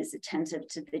writing is attentive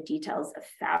to the details of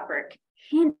fabric,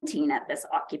 hinting at this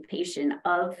occupation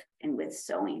of and with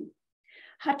sewing.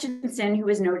 Hutchinson, who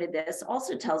has noted this,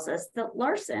 also tells us that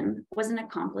Larsen was an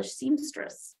accomplished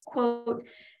seamstress. Quote,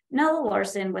 Nella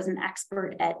Larsen was an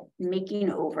expert at making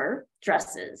over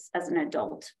dresses as an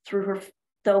adult,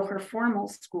 though her formal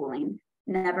schooling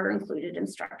never included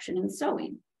instruction in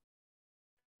sewing.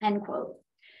 End quote.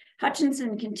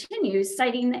 Hutchinson continues,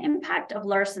 citing the impact of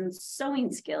Larsen's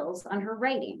sewing skills on her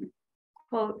writing.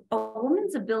 Quote, a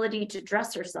woman's ability to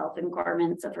dress herself in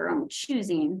garments of her own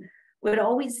choosing would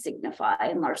always signify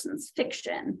in Larsen's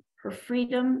fiction her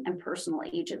freedom and personal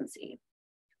agency.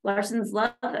 Larsen's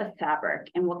love of fabric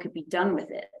and what could be done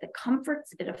with it, the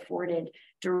comforts it afforded,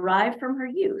 derived from her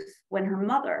youth when her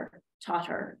mother taught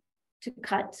her to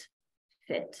cut,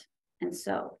 fit, and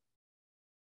sew.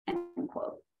 End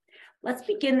quote. Let's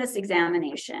begin this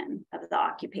examination of the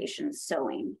occupation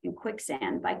sewing in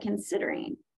Quicksand by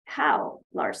considering how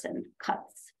Larsen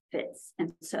cuts, fits,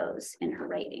 and sews in her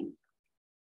writing.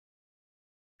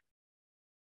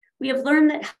 We have learned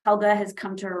that Helga has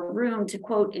come to her room to,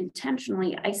 quote,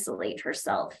 intentionally isolate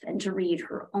herself and to read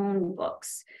her own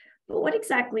books. But what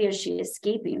exactly is she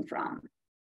escaping from?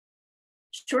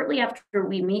 Shortly after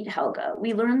we meet Helga,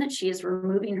 we learn that she is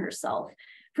removing herself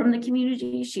from the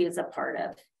community she is a part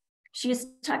of. She is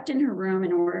tucked in her room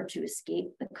in order to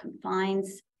escape the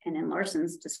confines and, in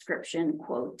Larsen's description,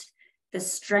 quote, the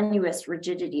strenuous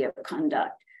rigidity of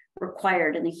conduct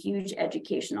required in the huge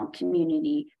educational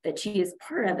community that she is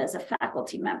part of as a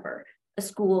faculty member, a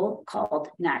school called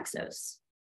Naxos.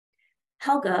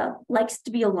 Helga likes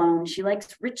to be alone. She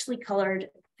likes richly colored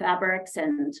fabrics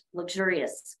and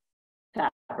luxurious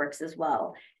fabrics as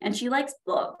well. And she likes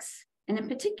books, and in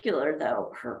particular,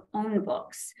 though, her own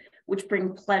books, which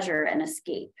bring pleasure and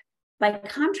escape. By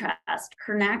contrast,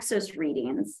 her Naxos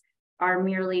readings are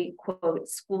merely, quote,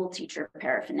 school teacher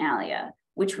paraphernalia,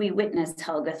 which we witnessed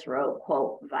Helga throw,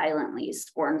 quote, violently,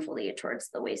 scornfully towards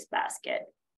the wastebasket.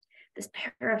 This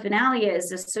paraphernalia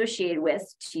is associated with,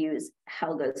 to use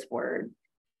Helga's word,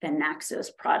 the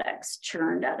Naxos products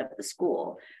churned out of the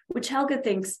school, which Helga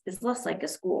thinks is less like a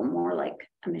school, more like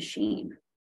a machine.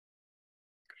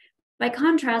 By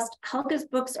contrast, Helga's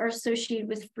books are associated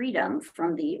with freedom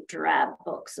from the drab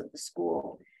books of the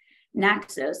school.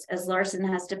 Naxos, as Larsen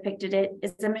has depicted it,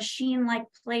 is a machine-like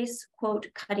place, quote,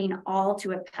 cutting all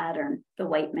to a pattern, the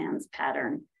white man's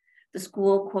pattern. The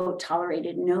school, quote,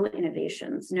 tolerated no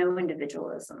innovations, no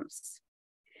individualisms.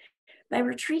 By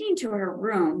retreating to her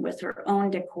room with her own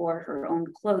decor, her own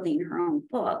clothing, her own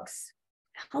books,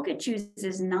 Helga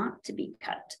chooses not to be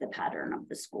cut to the pattern of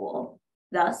the school.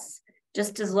 Thus,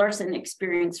 just as Larsen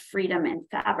experienced freedom in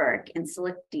fabric in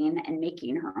selecting and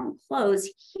making her own clothes,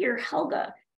 here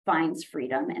Helga finds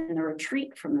freedom in the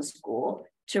retreat from the school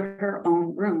to her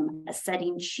own room, a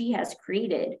setting she has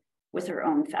created with her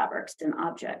own fabrics and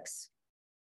objects.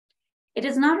 It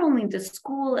is not only the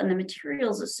school and the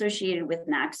materials associated with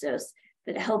Naxos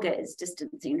that Helga is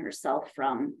distancing herself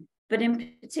from, but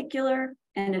in particular,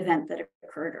 an event that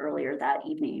occurred earlier that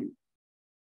evening.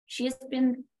 She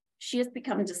has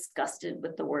become disgusted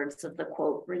with the words of the,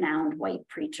 quote, renowned white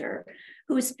preacher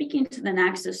who is speaking to the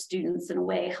Naxos students in a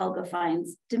way Helga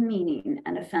finds demeaning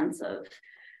and offensive.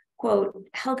 Quote,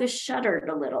 Helga shuddered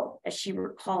a little as she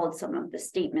recalled some of the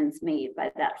statements made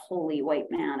by that holy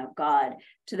white man of God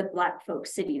to the Black folk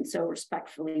sitting so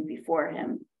respectfully before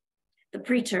him. The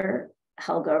preacher,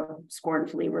 Helga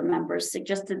scornfully remembers,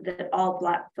 suggested that all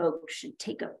Black folk should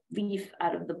take a leaf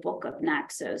out of the book of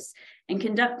Naxos and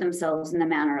conduct themselves in the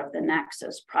manner of the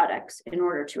Naxos products in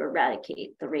order to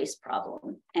eradicate the race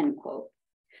problem, end quote.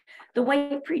 The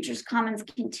white preacher's comments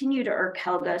continue to irk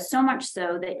Helga, so much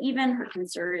so that even her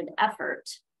concerted effort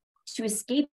to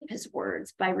escape his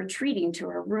words by retreating to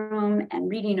her room and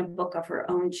reading a book of her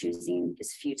own choosing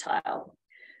is futile.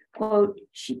 Quote,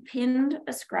 she pinned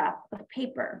a scrap of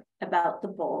paper about the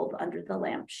bulb under the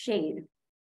lamp's shade.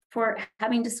 For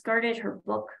having discarded her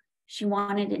book, she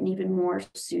wanted an even more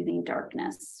soothing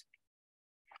darkness.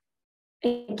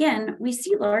 Again, we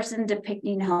see Larsen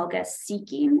depicting Helga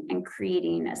seeking and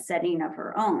creating a setting of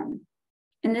her own.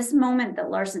 In this moment that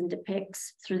Larsen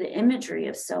depicts through the imagery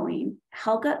of sewing,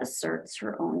 Helga asserts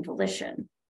her own volition.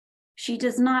 She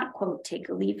does not, quote, take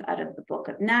a leaf out of the book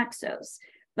of Naxos,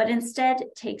 but instead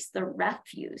takes the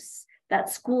refuse, that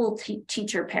school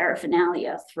teacher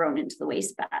paraphernalia thrown into the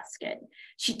wastebasket.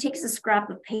 She takes a scrap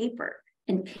of paper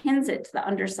and pins it to the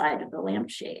underside of the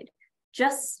lampshade,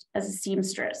 just as a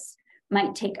seamstress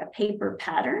might take a paper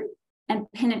pattern and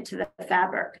pin it to the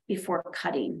fabric before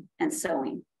cutting and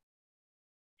sewing.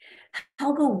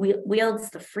 Helga wields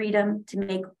the freedom to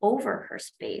make over her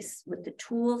space with the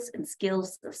tools and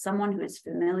skills of someone who is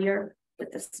familiar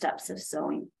with the steps of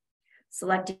sewing.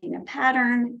 Selecting a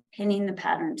pattern, pinning the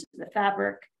pattern to the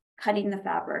fabric, cutting the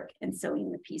fabric, and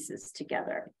sewing the pieces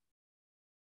together.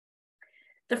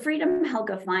 The freedom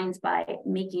Helga finds by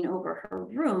making over her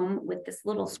room with this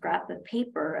little scrap of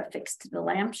paper affixed to the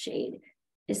lampshade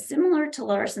is similar to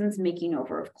Larsen's making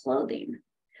over of clothing.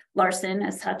 Larsen,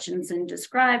 as Hutchinson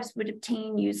describes, would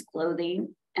obtain used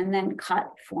clothing and then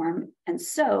cut, form, and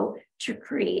sew to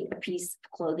create a piece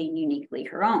of clothing uniquely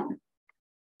her own.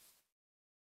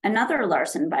 Another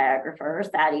Larsen biographer,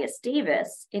 Thaddeus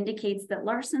Davis, indicates that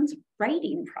Larsen's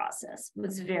writing process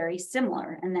was very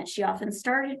similar and that she often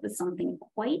started with something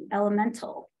quite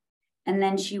elemental, and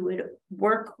then she would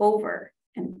work over,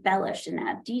 embellish, and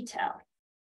add detail.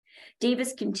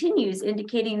 Davis continues,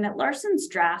 indicating that Larsen's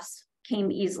drafts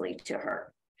came easily to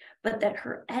her, but that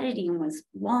her editing was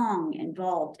long,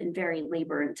 involved, and very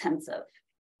labor-intensive.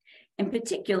 In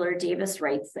particular, Davis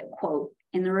writes that, quote,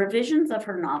 in the revisions of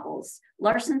her novels,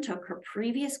 Larsen took her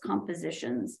previous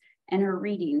compositions and her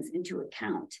readings into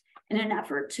account in an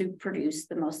effort to produce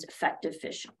the most effective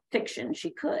fiction she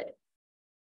could.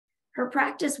 Her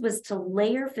practice was to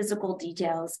layer physical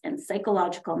details and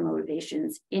psychological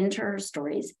motivations into her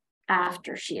stories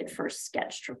after she had first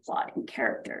sketched her plot and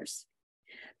characters.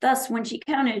 Thus, when she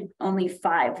counted only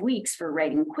 5 weeks for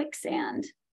writing Quicksand,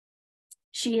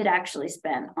 she had actually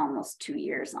spent almost 2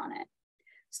 years on it.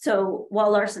 So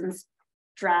while Larsen's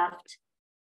draft,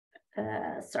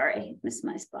 missed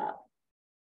my spot.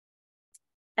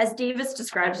 As Davis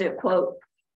describes it, quote,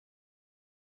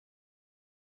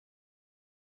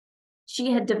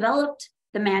 she had developed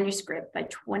the manuscript by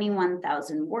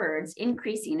 21,000 words,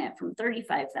 increasing it from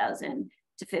 35,000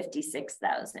 to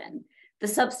 56,000. The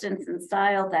substance and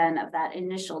style then of that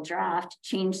initial draft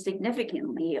changed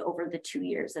significantly over the 2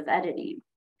 years of editing.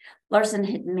 Larsen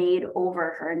had made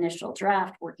over her initial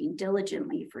draft, working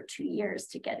diligently for 2 years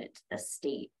to get it to this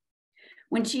state.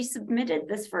 When she submitted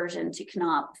this version to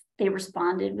Knopf, they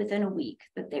responded within a week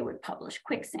that they would publish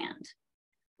Quicksand.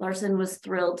 Larsen was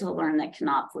thrilled to learn that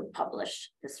Knopf would publish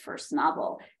this first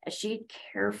novel, as she had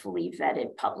carefully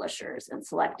vetted publishers and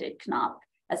selected Knopf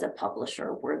as a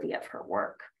publisher worthy of her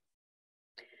work.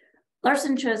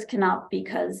 Larsen chose Knopf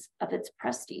because of its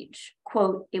prestige.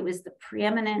 Quote, it was the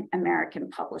preeminent American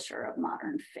publisher of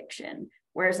modern fiction,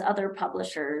 whereas other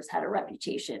publishers had a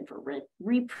reputation for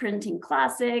reprinting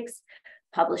classics,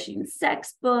 publishing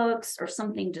sex books, or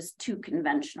something just too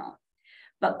conventional.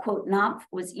 But, quote, Knopf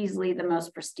was easily the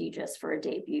most prestigious for a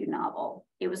debut novel.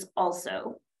 It was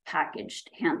also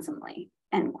packaged handsomely,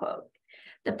 end quote.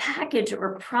 The package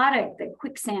or product that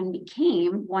Quicksand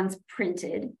became, once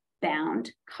printed,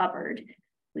 bound, covered,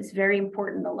 was very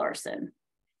important to Larsen.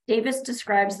 Davis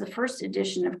describes the first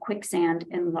edition of Quicksand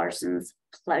and Larsen's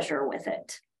pleasure with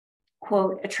it.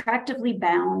 Quote, attractively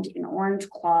bound in orange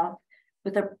cloth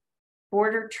with a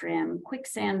border trim,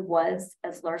 Quicksand was,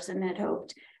 as Larsen had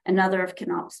hoped, another of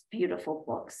Knopf's beautiful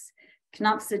books.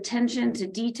 Knopf's attention to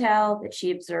detail that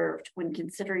she observed when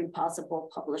considering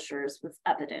possible publishers was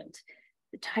evident.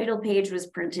 The title page was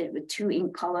printed with 2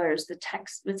 ink colors. The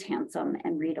text was handsome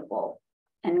and readable,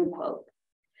 end quote.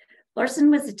 Larsen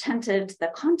was attentive to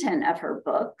the content of her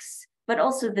books, but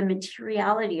also the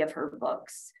materiality of her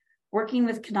books. Working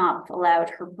with Knopf allowed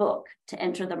her book to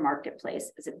enter the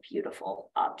marketplace as a beautiful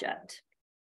object.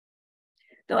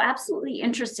 Though absolutely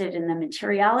interested in the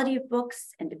materiality of books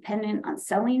and dependent on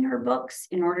selling her books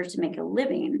in order to make a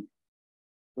living,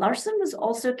 Larsen was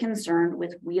also concerned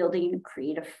with wielding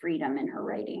creative freedom in her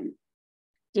writing.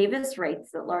 Davis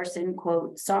writes that Larsen,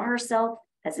 quote, saw herself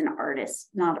as an artist,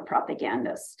 not a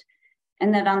propagandist,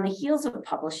 and that on the heels of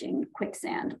publishing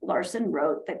Quicksand, Larsen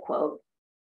wrote that, quote,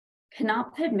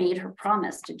 Knopf had made her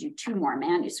promise to do 2 more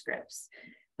manuscripts,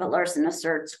 but Larsen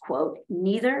asserts, quote,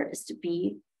 neither is to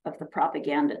be of the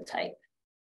propaganda type,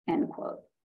 end quote.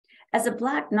 As a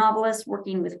Black novelist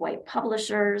working with white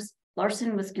publishers,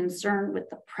 Larsen was concerned with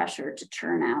the pressure to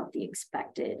churn out the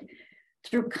expected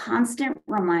through constant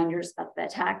reminders of the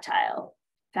tactile,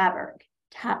 fabric,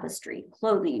 tapestry,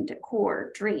 clothing,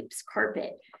 decor, drapes,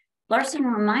 carpet. Larsen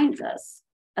reminds us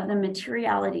of the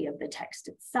materiality of the text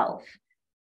itself,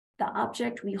 the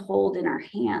object we hold in our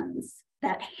hands,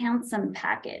 that handsome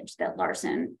package that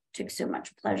Larsen took so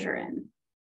much pleasure in.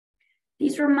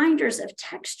 These reminders of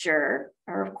texture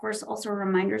are, of course, also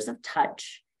reminders of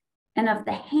touch and of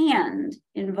the hand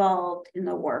involved in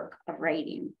the work of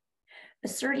writing.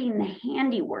 Asserting the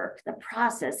handiwork, the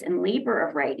process and labor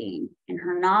of writing in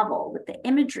her novel with the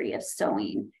imagery of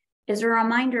sewing is a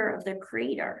reminder of the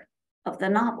creator, of the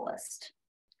novelist.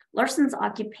 Larsen's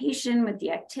occupation with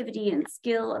the activity and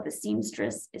skill of a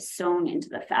seamstress is sewn into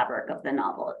the fabric of the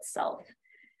novel itself.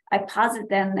 I posit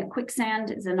then that Quicksand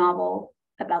is a novel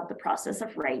about the process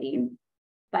of writing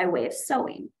by way of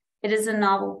sewing. It is a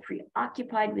novel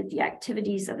preoccupied with the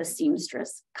activities of a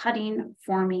seamstress, cutting,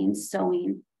 forming,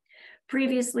 sewing.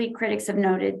 Previously, critics have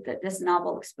noted that this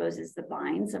novel exposes the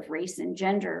binds of race and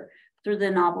gender through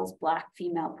the novel's Black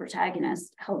female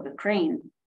protagonist, Helga Crane.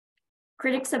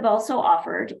 Critics have also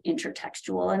offered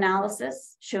intertextual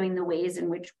analysis, showing the ways in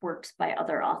which works by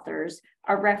other authors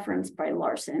are referenced by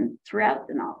Larsen throughout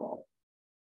the novel.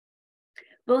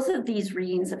 Both of these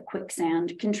readings of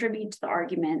Quicksand contribute to the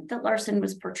argument that Larsen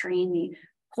was portraying the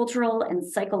cultural and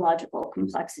psychological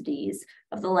complexities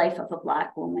of the life of a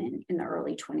Black woman in the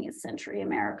early 20th century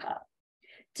America.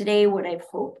 Today, what I've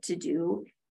hoped to do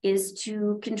is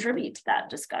to contribute to that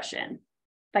discussion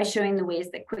by showing the ways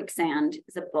that Quicksand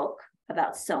is a book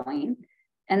about sewing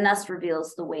and thus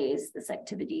reveals the ways this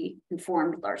activity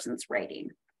informed Larsen's writing.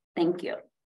 Thank you.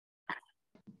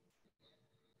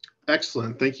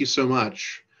 Excellent, thank you so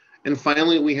much. And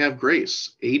finally, we have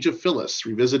Grace, Age of Phillis,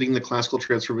 revisiting the classical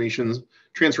transformations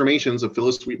of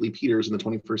Phillis Wheatley Peters in the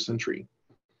 21st century.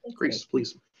 Grace,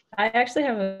 please. I actually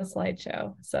have a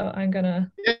slideshow, so I'm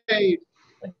gonna Yay.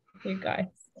 with you guys.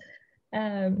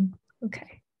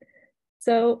 Okay.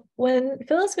 So when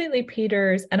Phillis Wheatley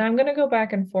Peters, and I'm gonna go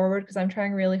back and forward because I'm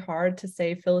trying really hard to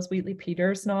say Phillis Wheatley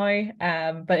Peters now,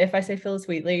 but if I say Phillis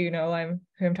Wheatley, you know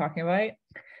who I'm talking about.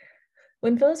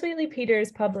 When Phillis Wheatley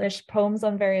Peters published Poems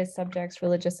on Various Subjects,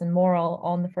 Religious and Moral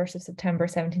on the 1st of September,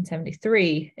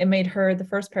 1773, it made her the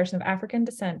first person of African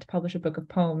descent to publish a book of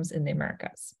poems in the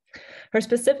Americas. Her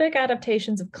specific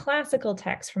adaptations of classical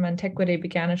texts from antiquity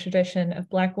began a tradition of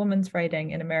Black women's writing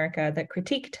in America that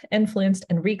critiqued, influenced,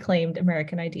 and reclaimed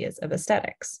American ideas of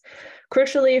aesthetics.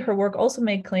 Crucially, her work also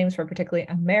made claims for particularly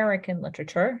American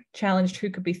literature, challenged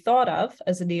who could be thought of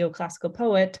as a neoclassical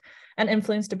poet, and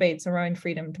influenced debates around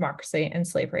freedom, democracy, and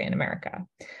slavery in America.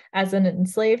 As an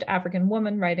enslaved African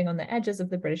woman writing on the edges of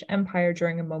the British Empire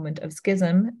during a moment of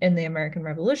schism in the American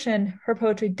Revolution, her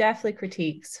poetry deftly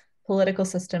critiques political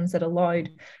systems that allowed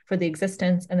for the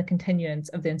existence and the continuance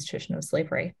of the institution of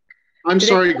slavery. I'm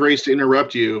sorry, Grace, to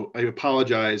interrupt you. I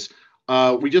apologize.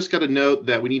 We just got a note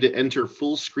that we need to enter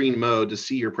full screen mode to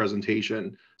see your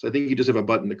presentation. So I think you just have a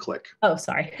button to click. Oh,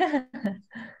 sorry.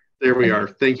 There we are.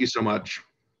 Thank you so much.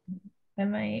 I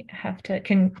might have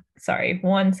to, sorry,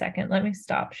 1 second. Let me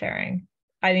stop sharing.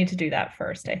 I need to do that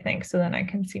first, I think, so then I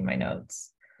can see my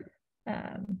notes.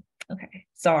 Okay,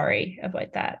 sorry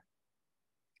about that.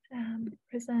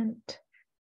 Present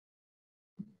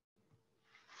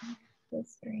the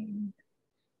screen.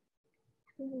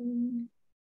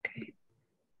 Okay.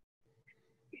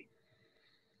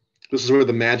 This is where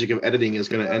the magic of editing is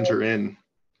going to enter in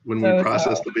when we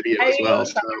process the video as well.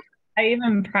 So. I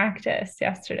even practiced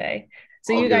yesterday.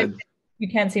 So All you guys, good. You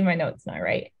can't see my notes now,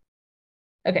 right?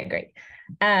 Okay, great.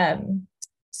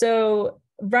 So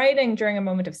writing during a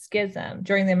moment of schism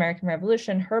during the American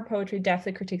Revolution, her poetry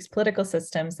deftly critiques political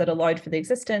systems that allowed for the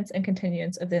existence and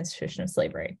continuance of the institution of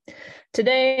slavery.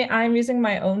 Today, I'm using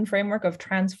my own framework of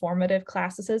transformative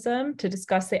classicism to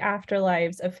discuss the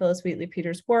afterlives of Phillis Wheatley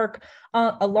Peters' work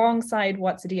alongside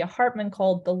what Saidiya Hartman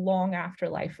called the long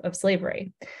afterlife of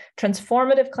slavery.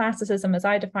 Transformative classicism, as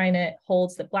I define it,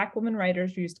 holds that Black women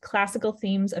writers used classical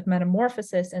themes of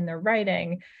metamorphosis in their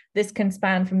writing. This can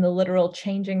span from the literal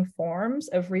changing forms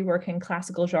of reworking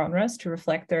classical genres to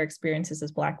reflect their experiences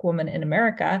as Black women in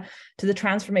America, to the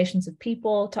transformations of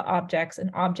people to objects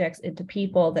and objects into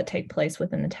people that take place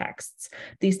within the texts.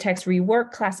 These texts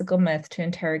rework classical myth to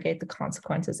interrogate the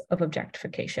consequences of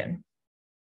objectification.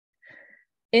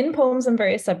 In Poems on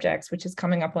Various Subjects, which is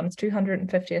coming up on its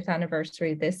 250th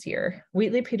anniversary this year,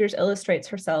 Wheatley Peters illustrates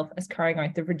herself as carrying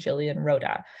out the Virgilian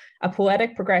Rhoda, a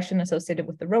poetic progression associated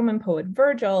with the Roman poet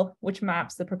Virgil, which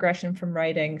maps the progression from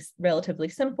writing relatively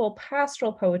simple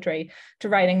pastoral poetry to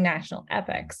writing national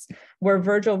epics. Where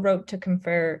Virgil wrote to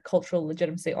confer cultural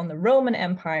legitimacy on the Roman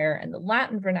Empire and the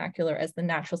Latin vernacular as the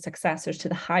natural successors to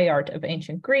the high art of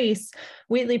ancient Greece,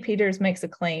 Wheatley Peters makes a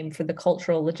claim for the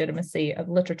cultural legitimacy of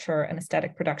literature and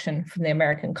aesthetic production from the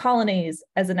American colonies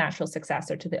as a natural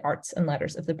successor to the arts and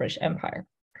letters of the British Empire.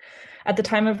 At the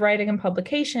time of writing and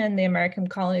publication, the American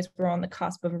colonies were on the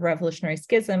cusp of a revolutionary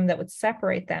schism that would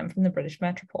separate them from the British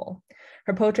metropole.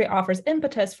 Her poetry offers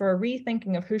impetus for a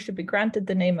rethinking of who should be granted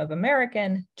the name of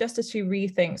American, just as she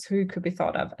rethinks who could be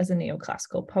thought of as a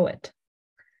neoclassical poet.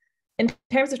 In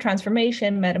terms of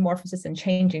transformation, metamorphosis, and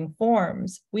changing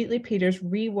forms, Wheatley Peters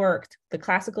reworked the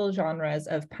classical genres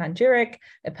of panegyric,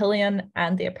 epyllion,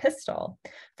 and the epistle.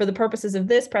 For the purposes of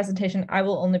this presentation, I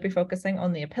will only be focusing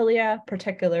on the epillia,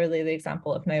 particularly the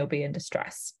example of Niobe in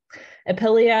Distress.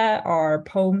 Epillia are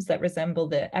poems that resemble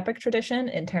the epic tradition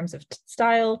in terms of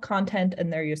style, content,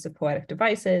 and their use of poetic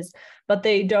devices, but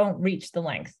they don't reach the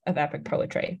length of epic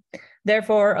poetry.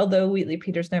 Therefore, although Wheatley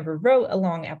Peters never wrote a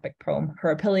long epic poem,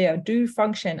 her epillia do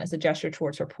function as a gesture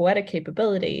towards her poetic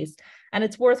capabilities, and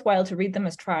it's worthwhile to read them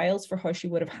as trials for how she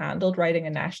would have handled writing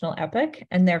a national epic,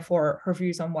 and therefore her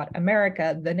views on what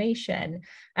America, the nation,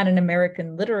 and an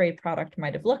American literary product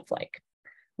might have looked like.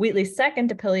 Wheatley's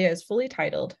second epillia is fully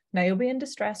titled Niobe in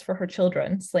Distress for Her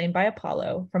Children, Slain by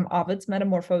Apollo, from Ovid's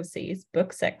Metamorphoses,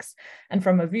 Book 6, and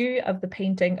from a view of the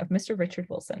painting of Mr. Richard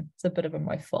Wilson. It's a bit of a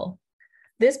mouthful.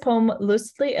 This poem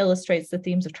lucidly illustrates the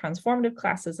themes of transformative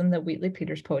classism that Wheatley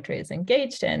Peters' poetry is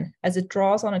engaged in, as it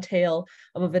draws on a tale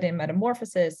of Ovidian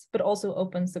metamorphosis, but also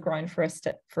opens the ground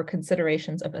for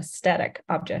considerations of aesthetic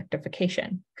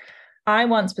objectification. I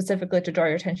want specifically to draw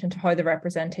your attention to how the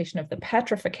representation of the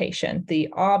petrification, the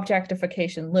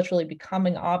objectification, literally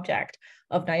becoming object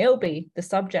of Niobe, the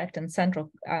subject and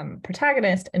central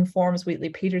protagonist, informs Wheatley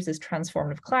Peters'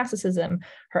 transformative classicism,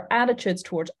 her attitudes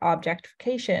towards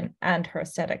objectification, and her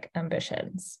aesthetic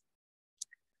ambitions.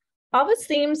 Ovid's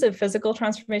themes of physical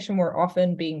transformation were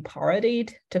often being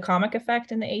parodied to comic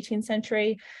effect in the 18th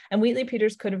century, and Wheatley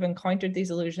Peters could have encountered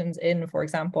these allusions in, for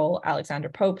example, Alexander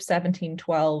Pope's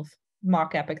 1712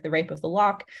 mock epic, The Rape of the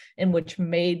Lock, in which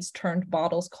maids turned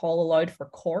bottles call aloud for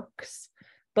corks.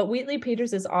 But Wheatley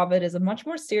Peters' Ovid is a much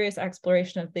more serious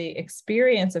exploration of the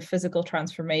experience of physical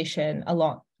transformation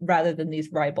rather than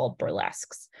these ribald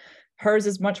burlesques. Hers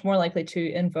is much more likely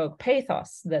to invoke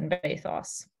pathos than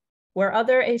bathos. Where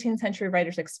other 18th century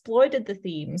writers exploited the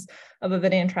themes of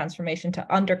Ovidian transformation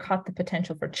to undercut the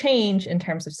potential for change in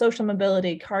terms of social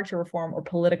mobility, character reform, or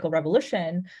political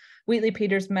revolution, Wheatley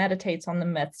Peters meditates on the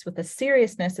myths with a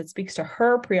seriousness that speaks to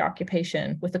her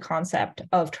preoccupation with the concept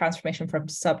of transformation from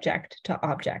subject to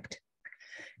object.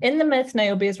 In the myth,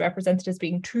 Niobe is represented as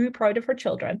being too proud of her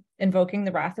children, invoking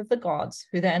the wrath of the gods,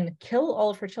 who then kill all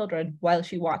of her children while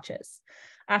she watches.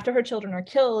 After her children are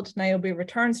killed, Niobe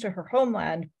returns to her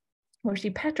homeland, where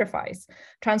she petrifies,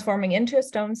 transforming into a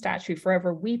stone statue,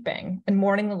 forever weeping and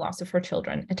mourning the loss of her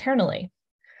children eternally.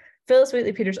 Phillis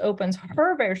Wheatley Peters opens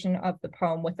her version of the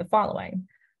poem with the following: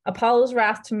 Apollo's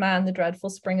wrath to man, the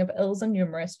dreadful spring of ills and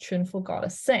numerous, tuneful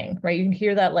goddess sing, right? You can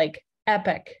hear that like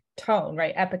epic tone,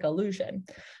 right? Epic allusion.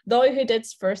 Thou who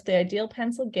didst first the ideal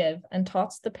pencil give, and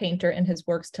taughtst the painter in his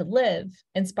works to live,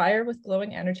 inspire with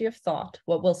glowing energy of thought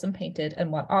what Wilson painted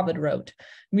and what Ovid wrote.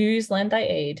 Muse, lend thy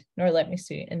aid, nor let me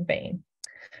sue in vain.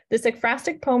 This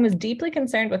ekphrastic poem is deeply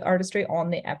concerned with artistry on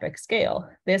the epic scale.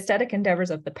 The aesthetic endeavors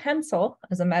of the pencil,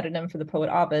 as a metonym for the poet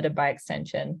Ovid, and by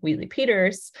extension Wheatley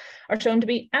Peters, are shown to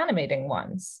be animating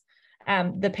ones.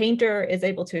 The painter is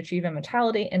able to achieve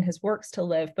immortality in his works to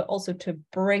live, but also to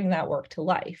bring that work to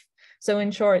life. So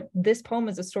in short, this poem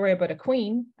is a story about a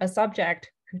queen, a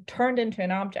subject who turned into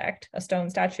an object, a stone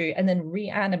statue, and then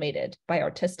reanimated by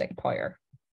artistic power.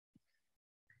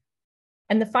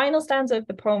 And the final stanza of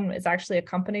the poem is actually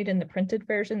accompanied in the printed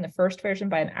version, the first version,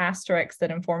 by an asterisk that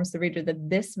informs the reader that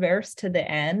this verse to the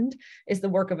end is the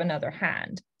work of another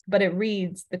hand. But it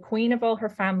reads, the queen of all her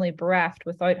family bereft,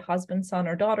 without husband, son,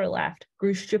 or daughter left,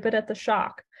 grew stupid at the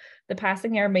shock. The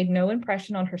passing air made no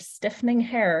impression on her stiffening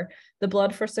hair. The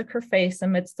blood forsook her face,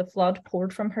 amidst the flood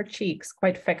poured from her cheeks,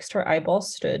 quite fixed her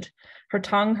eyeballs stood. Her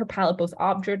tongue, her palate both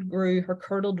obdurate grew, her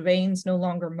curdled veins no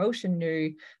longer motion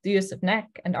knew. The use of neck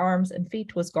and arms and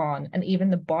feet was gone, and even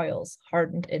the bowels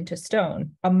hardened into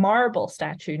stone. A marble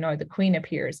statue now the queen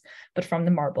appears, but from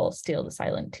the marble steal the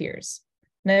silent tears.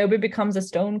 Niobe becomes a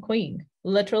stone queen,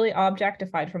 literally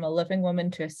objectified from a living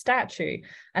woman to a statue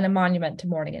and a monument to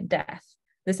mourning and death.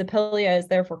 This apilia is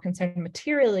therefore concerned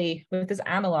materially with this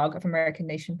analogue of American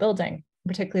nation building,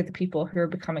 particularly the people who are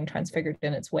becoming transfigured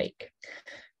in its wake.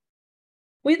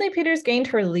 Wheatley Peters gained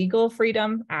her legal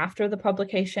freedom after the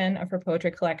publication of her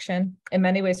poetry collection. In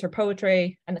many ways, her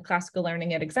poetry and the classical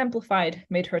learning it exemplified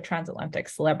made her a transatlantic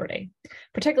celebrity,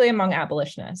 particularly among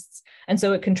abolitionists, and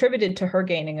so it contributed to her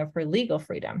gaining of her legal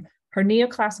freedom. Her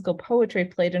neoclassical poetry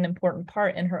played an important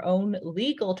part in her own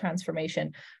legal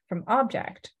transformation from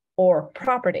object or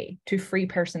property to free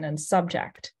person and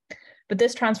subject. But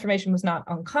this transformation was not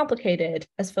uncomplicated,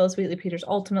 as Phillis Wheatley Peters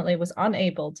ultimately was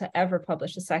unable to ever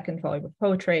publish a second volume of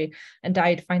poetry and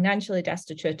died financially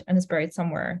destitute and is buried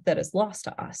somewhere that is lost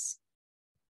to us.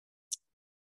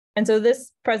 And so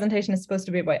this presentation is supposed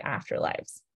to be about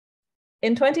Afterlives.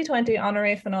 In 2020,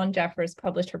 Honorée Fanon Jeffers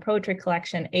published her poetry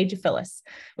collection, Age of Phillis,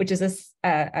 which is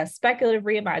a speculative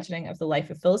reimagining of the life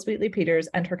of Phillis Wheatley Peters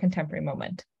and her contemporary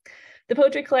moment. The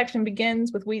poetry collection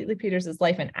begins with Wheatley Peters'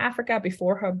 life in Africa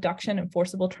before her abduction and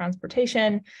forcible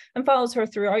transportation, and follows her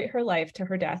throughout her life to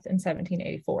her death in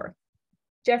 1784.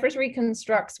 Jeffers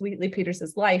reconstructs Wheatley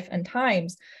Peters' life and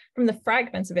times from the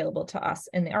fragments available to us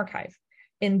in the archive.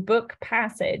 In Book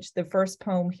Passage, the first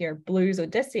poem here, Blues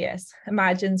Odysseus,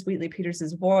 imagines Wheatley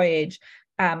Peters' voyage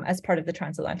as part of the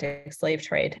transatlantic slave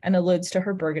trade and alludes to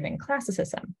her burgeoning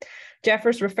classicism.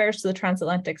 Jeffers refers to the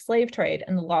transatlantic slave trade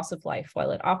and the loss of life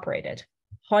while it operated.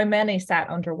 How many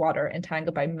sat underwater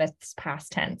entangled by myths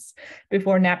past tense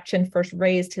before Neptune first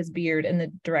raised his beard in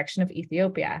the direction of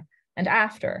Ethiopia, and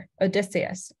after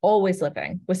Odysseus, always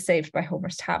living, was saved by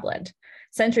Homer's tablet.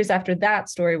 Centuries after that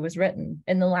story was written,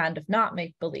 in the land of not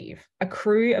make-believe, a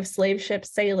crew of slave ship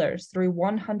sailors threw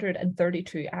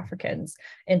 132 Africans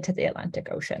into the Atlantic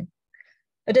Ocean.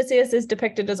 Odysseus is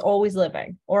depicted as always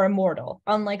living or immortal,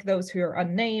 unlike those who are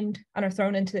unnamed and are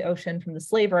thrown into the ocean from the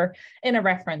slaver, in a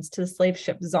reference to the slave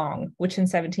ship Zong, which in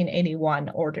 1781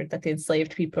 ordered that the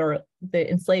enslaved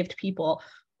people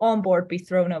on board be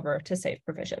thrown over to save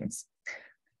provisions.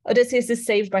 Odysseus is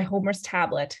saved by Homer's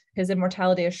tablet, his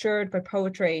immortality assured by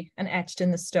poetry and etched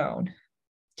in the stone.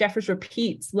 Jeffers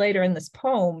repeats later in this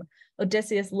poem,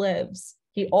 Odysseus lives,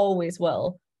 he always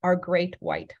will, our great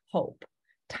white hope,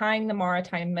 tying the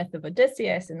maritime myth of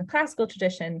Odysseus in the classical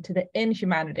tradition to the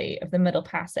inhumanity of the Middle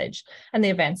Passage and the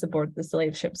events aboard the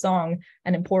slave ship Zong,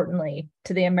 and importantly,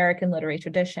 to the American literary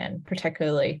tradition,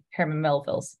 particularly Herman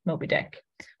Melville's Moby Dick,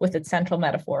 with its central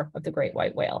metaphor of the great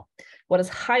white whale. What is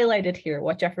highlighted here,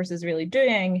 what Jeffers is really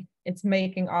doing, it's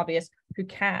making obvious who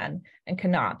can and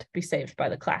cannot be saved by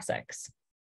the classics.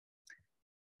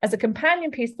 As a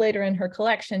companion piece later in her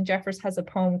collection, Jeffers has a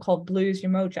poem called Blues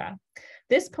Umoja.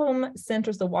 This poem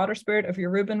centers the water spirit of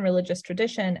Yoruban religious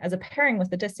tradition as a pairing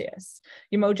with Odysseus.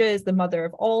 Umoja is the mother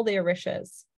of all the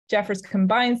Orishas. Jeffers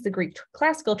combines the Greek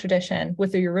classical tradition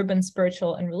with the Yoruban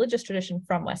spiritual and religious tradition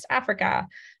from West Africa,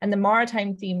 and the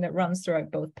maritime theme that runs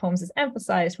throughout both poems is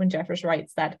emphasized when Jeffers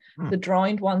writes that the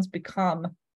drowned ones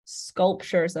become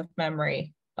sculptures of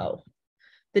memory.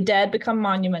 The dead become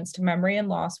monuments to memory and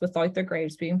loss without their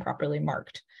graves being properly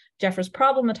marked. Jeffers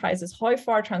problematizes how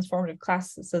far transformative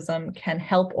classicism can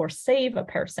help or save a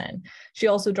person. She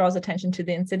also draws attention to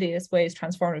the insidious ways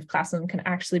transformative classicism can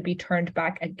actually be turned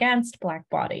back against Black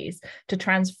bodies to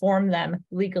transform them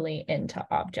legally into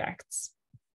objects.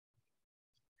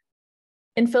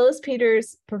 And Phillis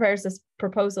Peters prepares this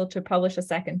proposal to publish a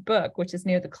second book, which is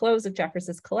near the close of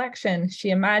Jeffers' collection. She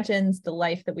imagines the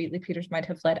life that Wheatley Peters might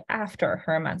have led after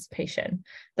her emancipation.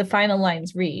 The final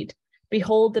lines read,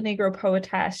 "Behold the Negro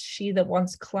poetess, she that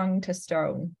once clung to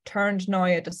stone, turned now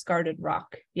a discarded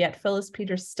rock, yet Phillis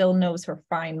Peters still knows her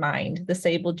fine mind, the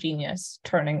sable genius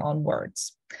turning on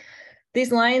words."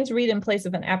 These lines read in place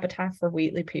of an epitaph for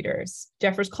Wheatley Peters.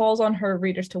 Jeffers calls on her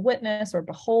readers to witness or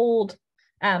behold,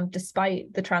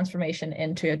 despite the transformation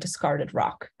into a discarded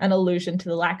rock, an allusion to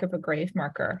the lack of a grave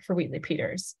marker for Wheatley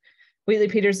Peters. Wheatley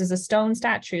Peters is a stone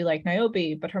statue like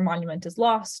Niobe, but her monument is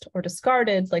lost or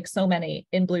discarded like so many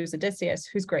in Blues Odysseus,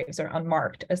 whose graves are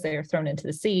unmarked as they are thrown into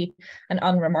the sea and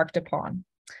unremarked upon.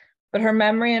 But her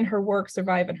memory and her work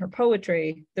survive in her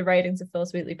poetry. The writings of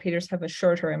Phillis Wheatley Peters have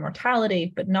assured her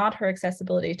immortality, but not her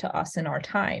accessibility to us in our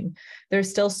time. There's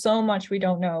still so much we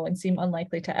don't know and seem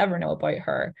unlikely to ever know about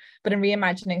her. But in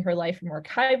reimagining her life from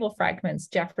archival fragments,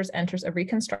 Jeffers enters a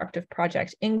reconstructive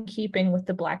project in keeping with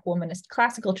the Black womanist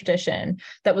classical tradition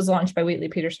that was launched by Wheatley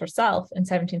Peters herself in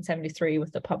 1773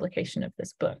 with the publication of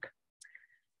this book.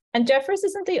 And Jeffers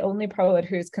isn't the only poet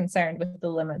who is concerned with the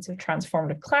limits of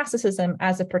transformative classicism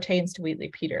as it pertains to Wheatley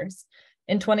Peters.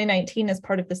 In 2019, as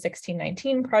part of the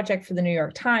 1619 project for the New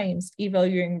York Times, Eva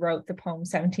Ewing wrote the poem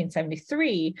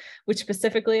 1773, which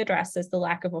specifically addresses the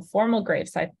lack of a formal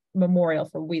gravesite memorial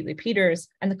for Wheatley Peters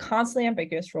and the constantly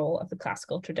ambiguous role of the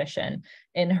classical tradition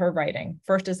in her writing,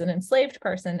 first as an enslaved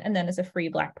person and then as a free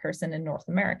Black person in North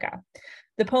America.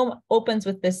 The poem opens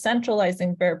with this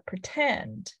centralizing verb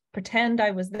pretend. Pretend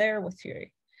I was there with you.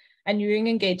 And Ewing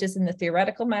engages in the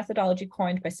theoretical methodology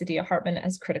coined by Saidiya Hartman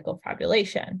as critical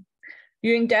fabulation.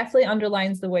 Ewing definitely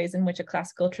underlines the ways in which a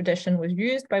classical tradition was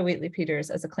used by Wheatley Peters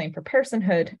as a claim for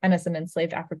personhood and as an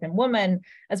enslaved African woman,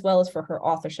 as well as for her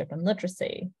authorship and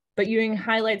literacy. But Ewing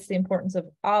highlights the importance of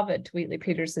Ovid to Wheatley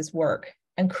Peters's work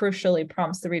and crucially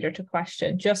prompts the reader to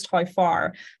question just how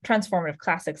far transformative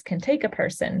classics can take a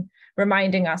person,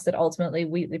 reminding us that ultimately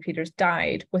Wheatley Peters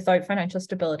died without financial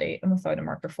stability and without a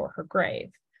marker for her grave.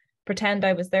 Pretend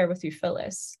I was there with you,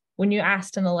 Phillis, when you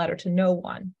asked in a letter to no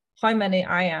one, how many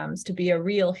I ams to be a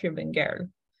real human girl,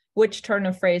 which turn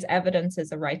of phrase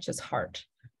evidences a righteous heart.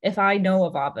 If I know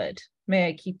of Ovid, may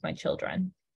I keep my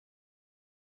children.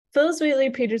 Phillis Wheatley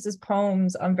Peters'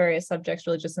 poems on various subjects,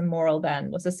 religious and moral,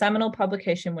 then, was a seminal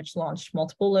publication which launched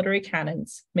multiple literary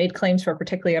canons, made claims for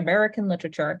particularly American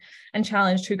literature, and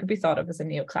challenged who could be thought of as a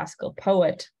neoclassical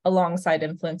poet, alongside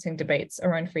influencing debates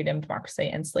around freedom, democracy,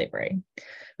 and slavery.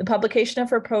 The publication of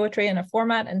her poetry in a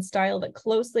format and style that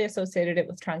closely associated it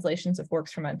with translations of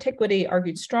works from antiquity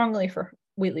argued strongly for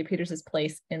Wheatley Peters'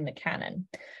 place in the canon.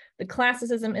 The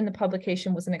classicism in the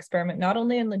publication was an experiment not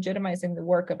only in legitimizing the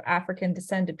work of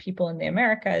African-descended people in the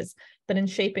Americas, but in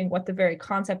shaping what the very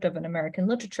concept of an American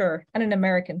literature and an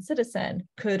American citizen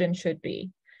could and should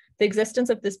be. The existence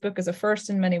of this book is a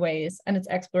first in many ways, and its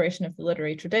exploration of the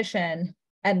literary tradition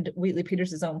and Wheatley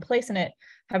Peters' own place in it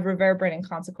have reverberating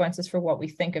consequences for what we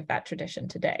think of that tradition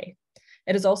today.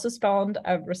 It has also spawned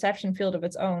a reception field of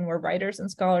its own where writers and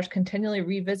scholars continually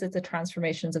revisit the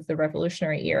transformations of the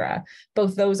revolutionary era,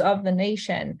 both those of the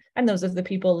nation and those of the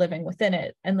people living within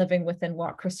it and living within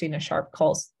what Christina Sharp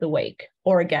calls the wake,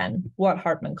 or again, what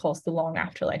Hartman calls the long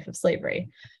afterlife of slavery.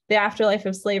 The afterlife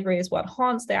of slavery is what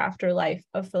haunts the afterlife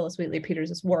of Phillis Wheatley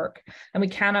Peters' work, and we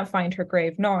cannot find her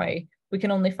grave now. We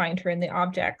can only find her in the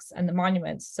objects and the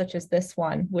monuments, such as this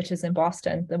one, which is in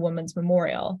Boston, the Women's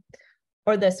Memorial,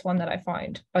 or this one that I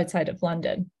found outside of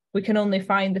London. We can only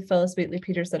find the Phillis Wheatley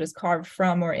Peters that is carved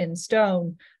from or in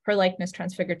stone, her likeness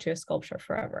transfigured to a sculpture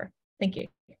forever. Thank you.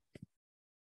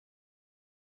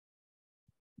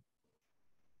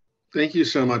 Thank you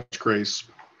so much, Grace.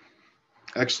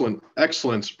 Excellent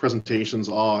presentations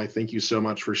all. I thank you so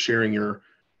much for sharing your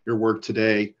work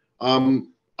today.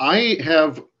 I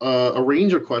have a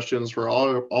range of questions for all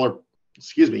our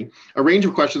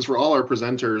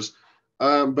presenters,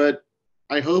 but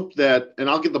I hope that, and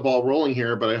I'll get the ball rolling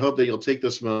here, but I hope that you'll take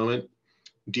this moment,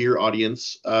 dear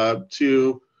audience,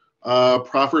 to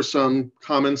proffer some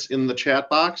comments in the chat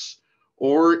box,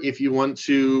 or if you want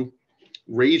to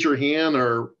raise your hand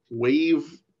or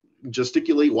wave,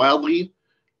 gesticulate wildly,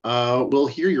 we'll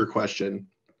hear your question.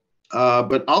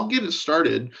 But I'll get it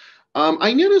started.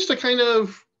 I noticed a kind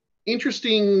of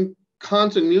interesting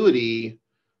continuity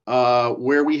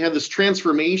where we had this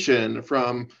transformation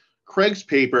from Craig's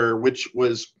paper, which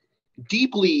was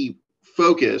deeply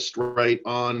focused, right,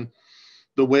 on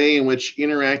the way in which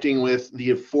interacting with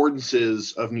the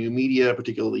affordances of new media,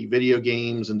 particularly video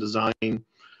games and design,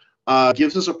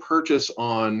 gives us a purchase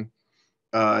on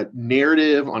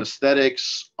narrative, on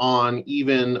aesthetics, on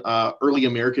even early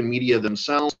American media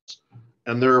themselves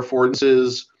and their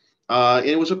affordances. And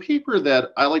it was a paper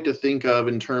that I like to think of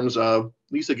in terms of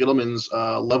Lisa Gittleman's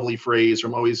lovely phrase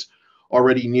from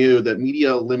already knew that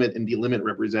media limit and delimit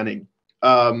representing,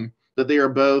 that they are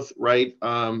both, right,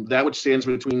 that which stands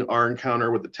between our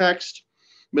encounter with the text,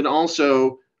 but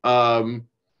also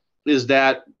is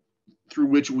that through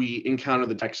which we encounter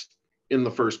the text in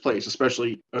the first place,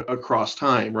 especially across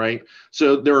time, right?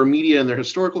 So there are media in their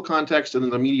historical context and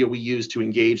then the media we use to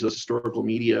engage those historical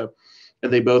media,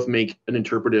 and they both make an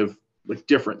interpretive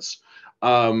difference.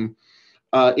 In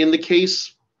the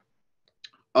case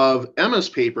of Emma's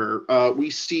paper, we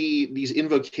see these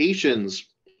invocations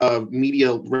of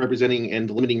media representing and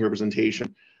delimiting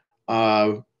representation.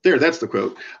 That's the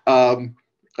quote.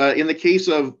 In the case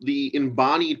of the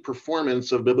embodied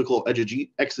performance of biblical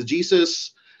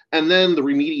exegesis, and then the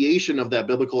remediation of that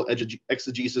biblical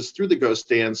exegesis through the ghost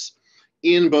dance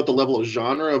in both the level of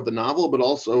genre of the novel, but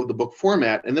also the book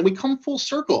format. And then we come full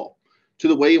circle to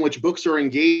the way in which books are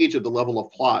engaged at the level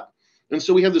of plot. And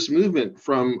so we have this movement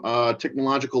from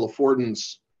technological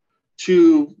affordance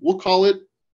to, we'll call it,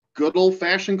 good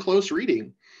old-fashioned close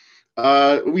reading.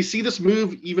 We see this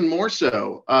move even more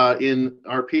so in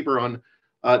our paper on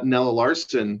Nella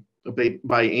Larsen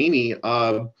by Amy,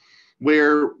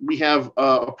 where we have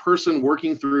a person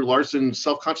working through, Larsen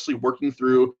self-consciously working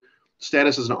through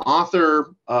status as an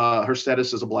author, her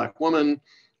status as a Black woman,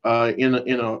 working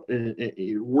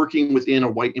within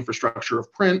a white infrastructure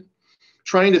of print,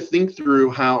 trying to think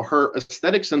through how her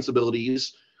aesthetic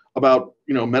sensibilities about,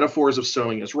 metaphors of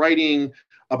sewing as writing,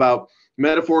 about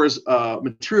metaphors,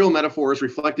 material metaphors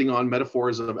reflecting on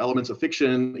metaphors of elements of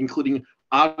fiction, including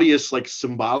obvious, like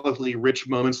symbolically rich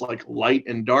moments like light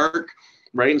and dark,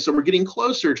 right? And so we're getting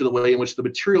closer to the way in which the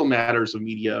material matters of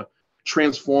media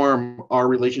transform our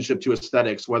relationship to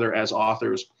aesthetics, whether as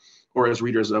authors or as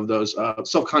readers of those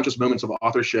self-conscious moments of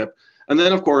authorship. And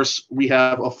then, of course, we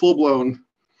have a full-blown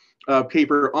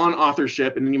paper on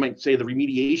authorship, and then you might say the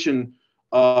remediation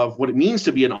of what it means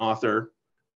to be an author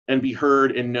and be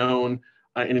heard and known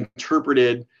and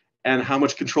interpreted, and how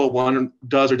much control one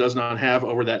does or does not have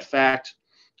over that fact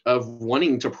of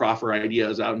wanting to proffer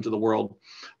ideas out into the world,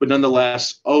 but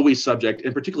nonetheless always subject,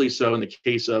 and particularly so in the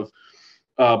case of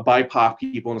BIPOC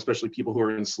people, and especially people who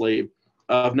are enslaved,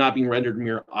 of not being rendered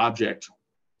mere object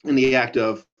in the act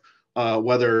of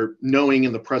whether knowing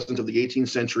in the present of the 18th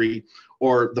century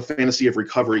or the fantasy of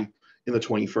recovery in the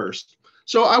 21st.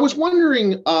 So I was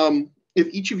wondering if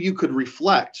each of you could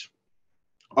reflect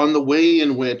on the way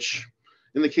in which,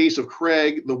 in the case of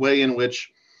Craig, the way in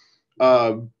which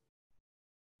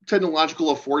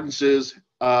technological affordances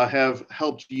have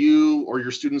helped you or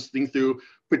your students think through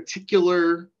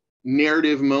particular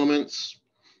narrative moments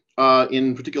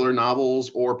in particular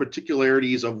novels, or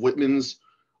particularities of Whitman's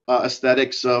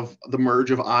aesthetics of the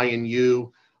merge of I and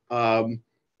you.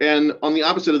 And on the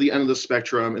opposite of the end of the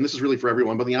spectrum, and this is really for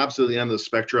everyone, but on the opposite of the end of the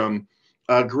spectrum,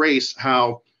 Grace,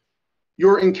 how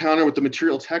your encounter with the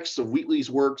material texts of Wheatley's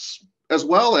works, as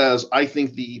well as I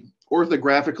think the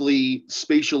orthographically,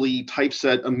 spatially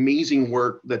typeset amazing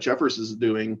work that Jeffers is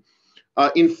doing,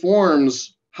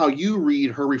 informs how you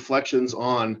read her reflections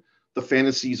on the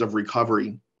fantasies of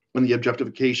recovery and the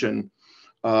objectification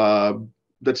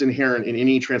that's inherent in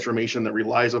any transformation that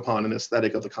relies upon an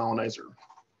aesthetic of the colonizer.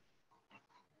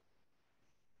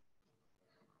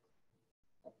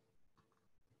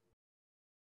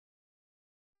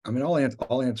 I mean,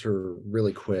 I'll answer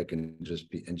really quick and just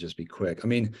be quick. I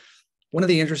mean, one of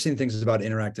the interesting things about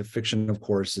interactive fiction, of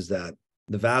course, is that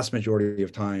the vast majority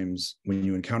of times when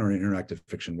you encounter an interactive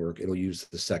fiction work, it'll use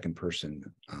the second person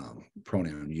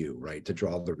pronoun you, right, to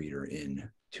draw the reader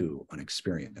into an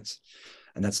experience.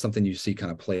 And that's something you see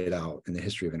kind of played out in the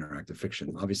history of interactive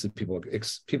fiction. Obviously, people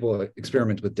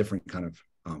experiment with different kind of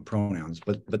pronouns,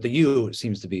 but the you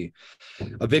seems to be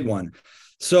a big one.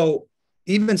 So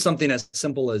even something as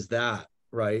simple as that,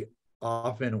 right,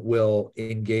 often will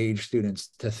engage students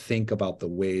to think about the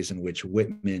ways in which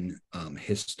Whitman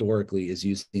historically is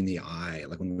using the eye.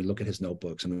 Like when we look at his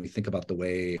notebooks and we think about the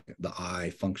way the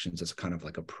eye functions as kind of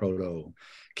like a proto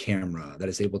camera that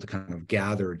is able to kind of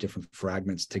gather different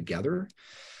fragments together.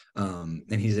 And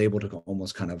he's able to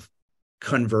almost kind of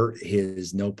convert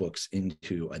his notebooks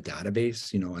into a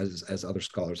database, as other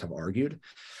scholars have argued,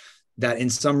 that in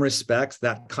some respects,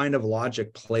 that kind of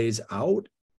logic plays out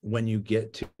when you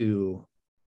get to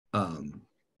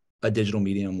a digital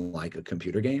medium like a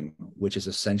computer game, which is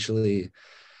essentially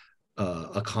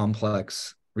a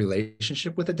complex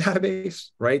relationship with a database,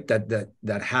 right?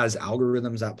 That has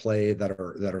algorithms at play that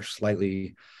are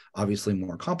slightly, obviously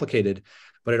more complicated,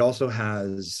 but it also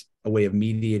has a way of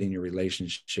mediating your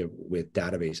relationship with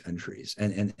database entries,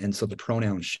 and so the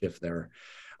pronoun shift there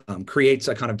creates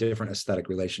a kind of different aesthetic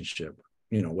relationship.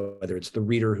 Whether it's the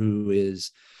reader who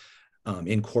is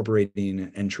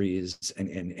incorporating entries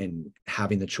and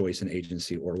having the choice and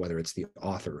agency, or whether it's the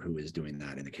author who is doing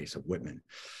that in the case of Whitman.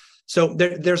 So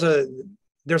there's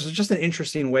just an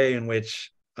interesting way in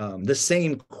which the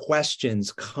same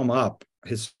questions come up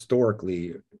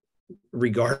historically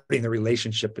regarding the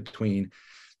relationship between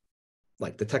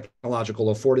like the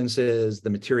technological affordances, the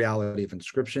materiality of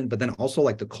inscription, but then also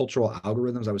like the cultural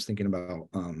algorithms. I was thinking about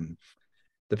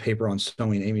the paper on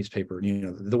sewing, Amy's paper,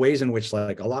 the ways in which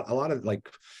like a lot of like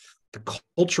the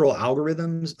cultural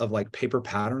algorithms of like paper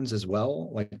patterns as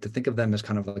well, like to think of them as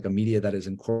kind of like a media that is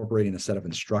incorporating a set of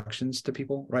instructions to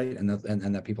people, right? And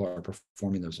that people are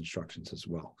performing those instructions as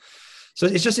well. So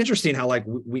it's just interesting how like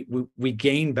we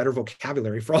gain better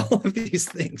vocabulary for all of these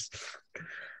things.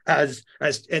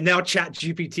 And now Chat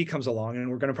GPT comes along, and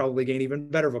we're going to probably gain even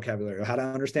better vocabulary of how to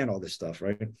understand all this stuff,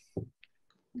 right?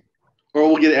 Or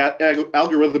we'll get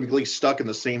algorithmically stuck in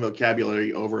the same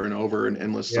vocabulary over and over in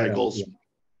endless cycles. Yeah.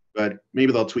 But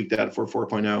maybe they'll tweak that for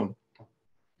 4.0.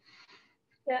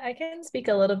 Yeah, I can speak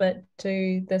a little bit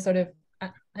to the sort of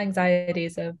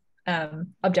anxieties of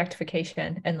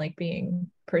objectification and like being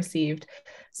perceived.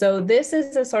 So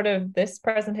this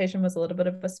presentation was a little bit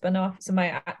of a spin-off. So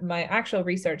my actual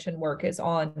research and work is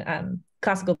on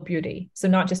classical beauty. So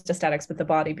not just aesthetics, but the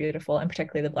body beautiful, and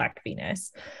particularly the Black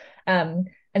Venus.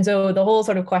 And so the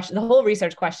whole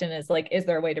research question is like, is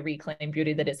there a way to reclaim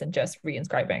beauty that isn't just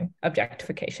reinscribing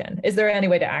objectification? Is there any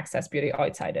way to access beauty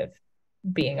outside of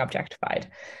being objectified?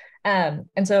 And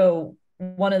so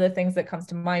one of the things that comes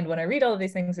to mind when I read all of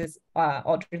these things is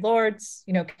Audre Lorde's,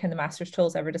 can the master's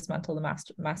tools ever dismantle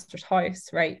the master's house,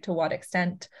 right? To what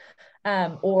extent?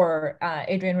 Or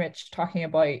Adrienne Rich talking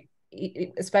about,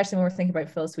 especially when we're thinking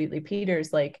about Phillis Wheatley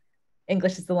Peters, like,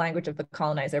 English is the language of the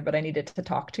colonizer, but I needed to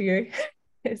talk to you.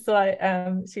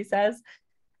 So she says.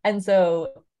 And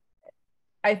so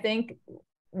I think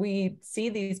we see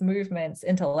these movements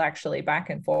intellectually back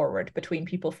and forward between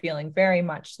people feeling very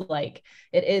much like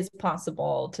it is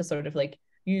possible to sort of like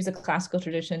use a classical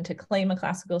tradition, to claim a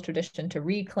classical tradition, to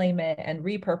reclaim it and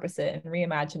repurpose it and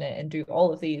reimagine it and do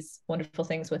all of these wonderful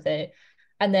things with it.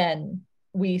 And then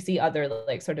we see other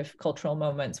like sort of cultural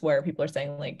moments where people are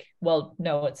saying like, well,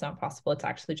 no, it's not possible. It's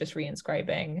actually just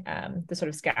reinscribing the sort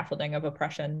of scaffolding of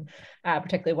oppression,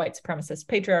 particularly white supremacist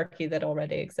patriarchy that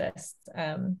already exists.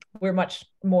 We're much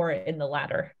more in the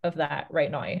latter of that right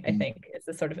now, I think, is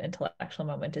the sort of intellectual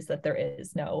moment, is that there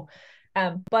is no.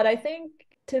 But I think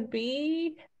for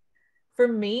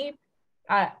me,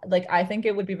 I think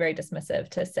it would be very dismissive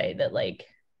to say that like,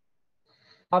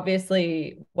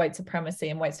 obviously white supremacy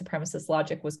and white supremacist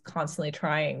logic was constantly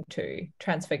trying to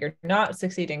transfigure, not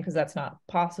succeeding because that's not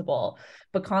possible,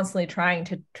 but constantly trying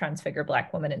to transfigure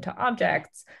Black women into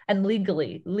objects, and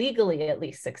legally at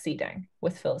least succeeding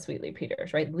with Phillis Wheatley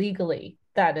Peters, right? Legally,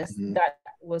 that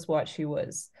was what she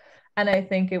was. And I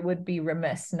think it would be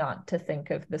remiss not to think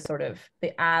of the sort of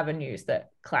the avenues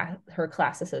that her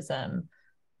classicism,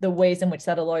 the ways in which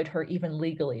that allowed her even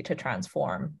legally to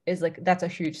transform, is like, that's a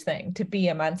huge thing. To be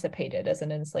emancipated as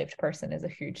an enslaved person is a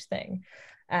huge thing.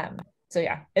 So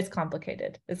yeah, it's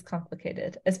complicated,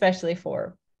 especially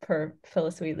for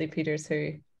Phillis Wheatley Peters,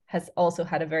 who has also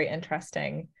had a very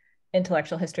interesting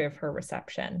intellectual history of her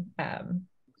reception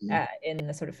in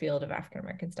the sort of field of African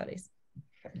American studies.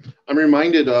 I'm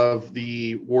reminded of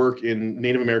the work in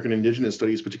Native American Indigenous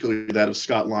studies, particularly that of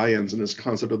Scott Lyons and this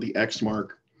concept of the X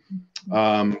mark.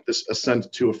 This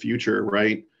ascent to a future,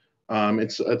 right?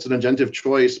 It's an agentive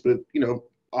choice, but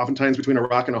oftentimes between a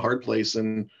rock and a hard place.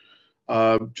 And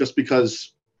just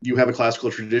because you have a classical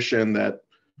tradition that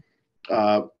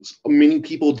many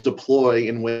people deploy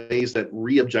in ways that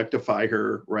re-objectify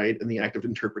her, right, in the act of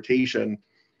interpretation,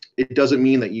 it doesn't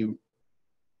mean that you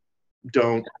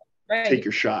don't take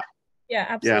your shot. Yeah,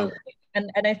 absolutely. Yeah.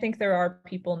 And I think there are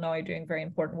people now doing very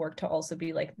important work to also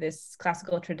be like, this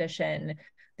classical tradition,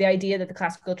 the idea that the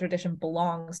classical tradition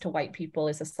belongs to white people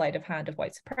is a sleight of hand of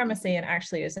white supremacy, and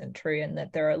actually isn't true, and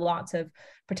that there are lots of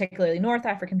particularly North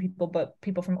African people, but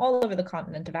people from all over the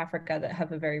continent of Africa, that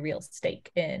have a very real stake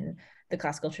in the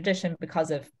classical tradition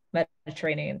because of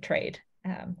Mediterranean trade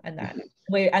and that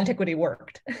way antiquity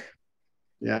worked.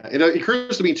 Yeah, it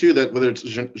occurs to me too that whether it's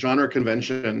genre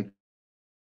convention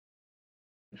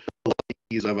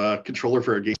of a controller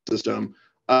for a game system,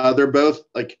 they're both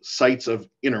like sites of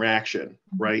interaction,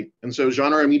 right? And so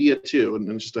genre media too,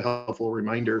 and just a helpful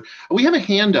reminder. We have a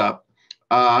hand up.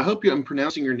 I hope I'm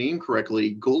pronouncing your name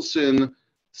correctly. Gulsen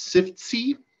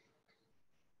Siftsi.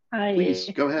 Hi. Please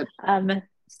go ahead.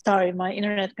 Sorry, my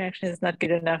internet connection is not good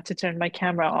enough to turn my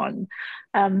camera on.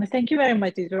 Thank you very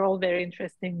much. These were all very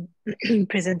interesting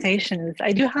presentations.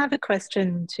 I do have a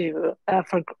question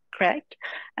for Craig.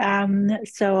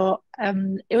 It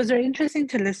was very interesting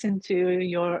to listen to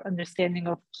your understanding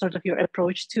of sort of your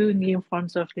approach to new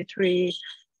forms of literary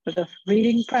sort of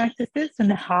reading practices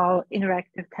and how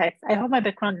interactive text. I hope my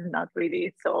background is not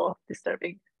really so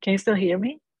disturbing. Can you still hear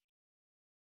me?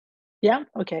 Yeah,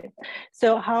 okay.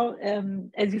 So how,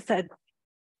 as you said,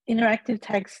 interactive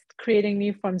text, creating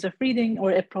new forms of reading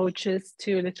or approaches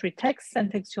to literary texts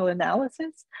and textual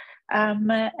analysis.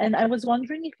 And I was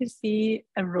wondering if you see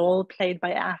a role played by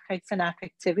affects and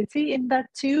affectivity in that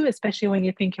too, especially when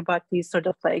you think about these sort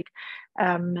of like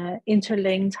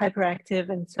interlinked, hyperactive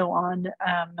and so on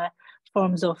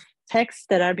forms of text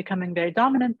that are becoming very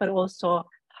dominant, but also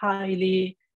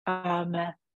highly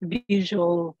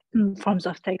visual forms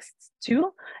of text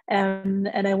too. And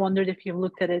I wondered if you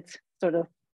looked at it sort of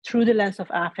through the lens of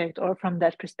affect or from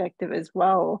that perspective as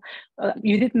well.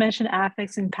 You did mention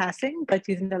affects in passing, but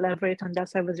you didn't elaborate on that.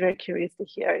 So I was very curious to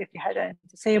hear if you had anything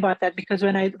to say about that, because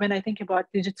when I think about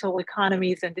digital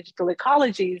economies and digital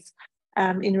ecologies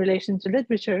in relation to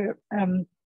literature,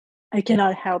 I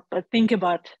cannot help but think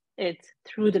about it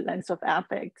through the lens of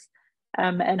affects,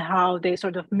 and how they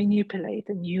sort of manipulate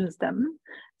and use them.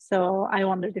 So I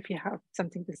wondered if you have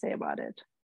something to say about it.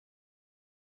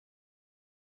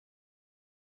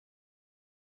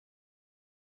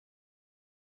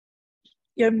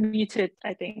 You're muted,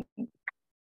 I think.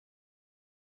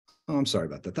 Oh, I'm sorry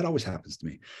about that. That always happens to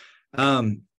me.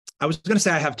 I was going to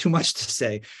say I have too much to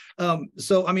say.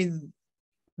 So, I mean,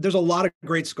 there's a lot of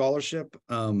great scholarship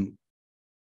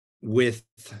with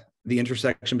the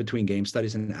intersection between game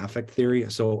studies and affect theory.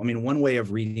 So, I mean, one way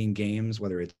of reading games,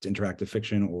 whether it's interactive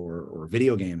fiction or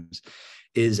video games,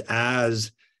 is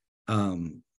as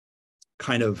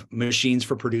kind of machines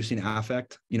for producing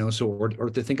affect, you know, so or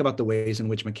to think about the ways in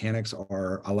which mechanics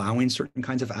are allowing certain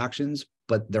kinds of actions,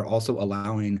 but they're also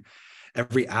allowing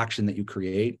every action that you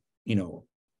create, you know,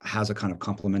 has a kind of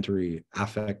complementary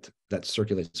affect that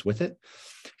circulates with it.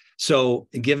 So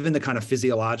given the kind of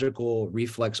physiological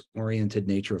reflex-oriented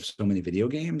nature of so many video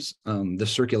games, the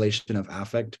circulation of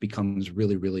affect becomes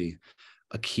really, really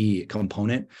a key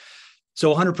component.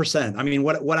 So 100%. I mean,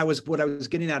 what I was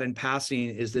getting at in passing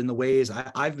is in the ways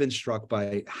I've been struck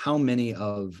by how many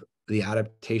of the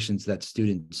adaptations that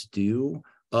students do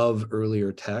of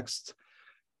earlier texts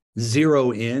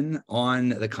zero in on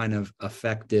the kind of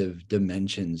affective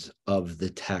dimensions of the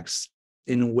text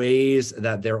in ways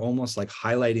that they're almost like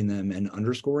highlighting them and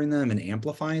underscoring them and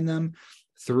amplifying them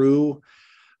through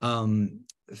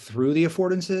the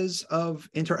affordances of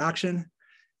interaction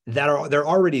they're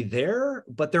already there,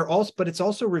 but it's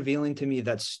also revealing to me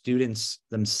that students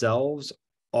themselves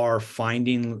are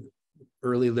finding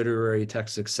early literary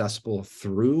text accessible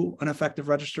through an affective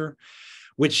register,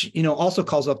 which, you know, also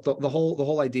calls up the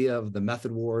whole idea of the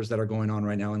method wars that are going on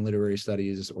right now in literary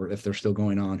studies, or if they're still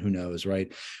going on, who knows,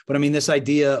 right? But I mean, this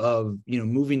idea of, you know,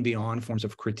 moving beyond forms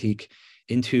of critique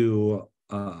into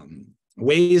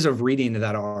ways of reading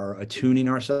that are attuning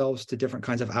ourselves to different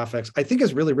kinds of affects, I think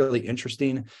is really, really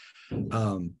interesting.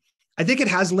 I think it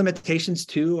has limitations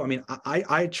too. I mean,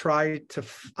 I try to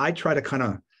kind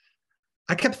of,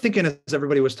 I kept thinking as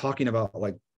everybody was talking about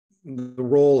like the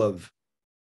role of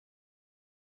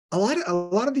a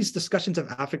lot of these discussions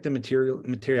of affect and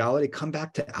materiality come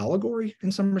back to allegory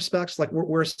in some respects. Like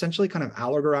we're essentially kind of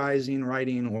allegorizing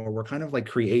writing, or we're kind of like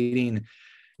creating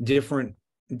different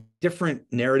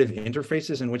narrative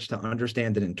interfaces in which to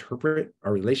understand and interpret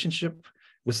our relationship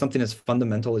with something as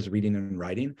fundamental as reading and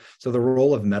writing. So the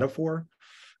role of metaphor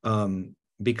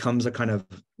becomes a kind of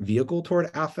vehicle toward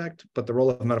affect, but the role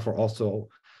of metaphor also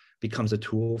becomes a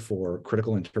tool for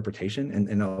critical interpretation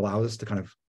and allows us to kind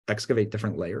of excavate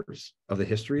different layers of the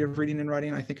history of reading and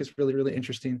writing. I think is really, really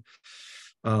interesting.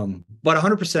 But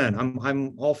 100%,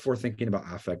 I'm all for thinking about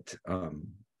affect.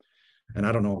 And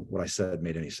I don't know what I said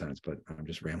made any sense, but I'm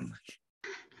just rambling.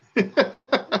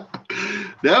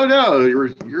 No,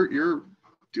 you're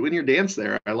doing your dance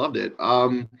there. I loved it.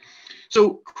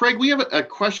 So Craig, we have a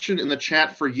question in the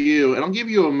chat for you, and I'll give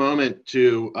you a moment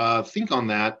to think on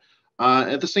that.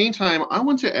 At the same time, I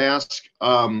want to ask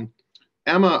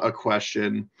Emma a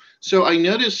question. So I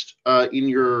noticed in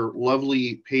your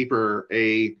lovely paper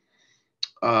a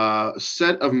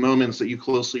set of moments that you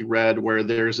closely read where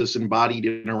there's this embodied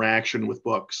interaction with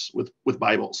books, with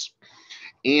Bibles.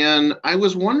 And I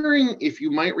was wondering if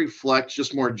you might reflect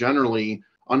just more generally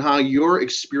on how your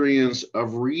experience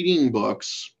of reading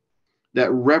books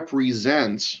that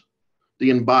represent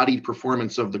the embodied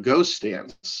performance of the ghost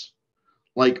dance,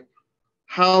 like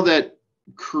how that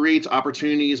creates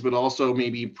opportunities, but also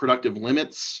maybe productive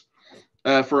limits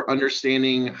for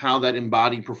understanding how that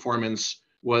embodied performance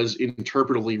was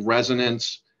interpretively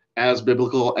resonant as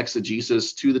biblical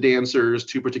exegesis to the dancers,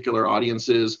 to particular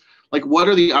audiences. Like, what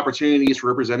are the opportunities for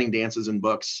representing dances in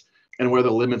books, and what are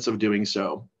the limits of doing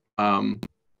so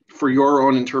for your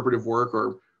own interpretive work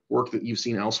or work that you've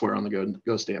seen elsewhere on the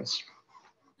ghost dance?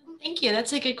 Thank you.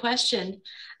 That's a good question.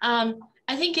 I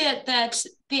think that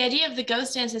the idea of the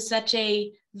ghost dance is such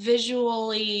a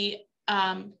visually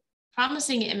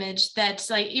promising image that,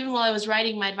 like, even while I was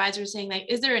writing, my advisor was saying, like,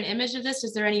 is there an image of this?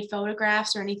 Is there any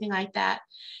photographs or anything like that?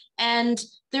 And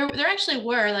there actually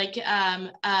were, like,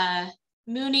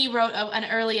 Mooney wrote an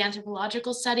early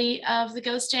anthropological study of the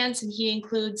ghost dance, and he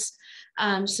includes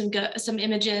some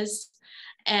images,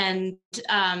 and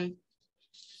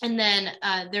then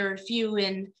there are a few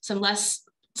in some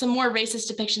more racist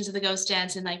depictions of the ghost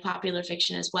dance in like popular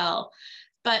fiction as well.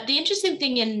 But the interesting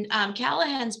thing in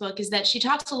Callahan's book is that she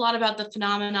talks a lot about the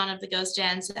phenomenon of the ghost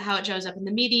dance, how it shows up in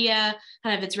the media,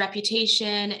 kind of its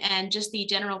reputation, and just the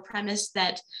general premise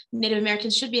that Native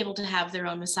Americans should be able to have their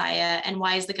own Messiah, and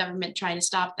why is the government trying to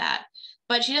stop that?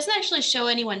 But she doesn't actually show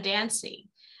anyone dancing.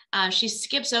 she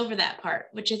skips over that part,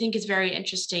 which I think is very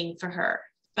interesting for her.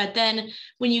 But then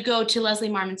when you go to Leslie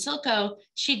Marmon Silko,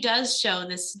 she does show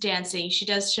this dancing. She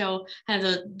does show kind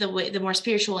of the more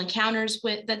spiritual encounters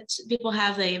that people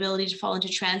have, the ability to fall into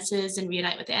trances and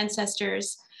reunite with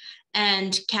ancestors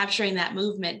and capturing that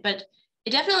movement. But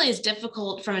it definitely is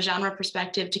difficult from a genre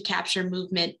perspective to capture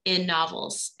movement in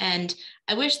novels. And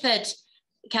I wish that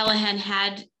Callahan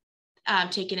had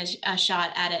taken a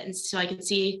shot at it, and so I could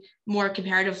see more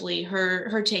comparatively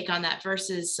her take on that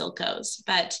versus Silko's.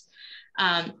 But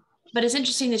it's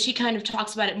interesting that she kind of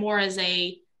talks about it more as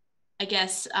kind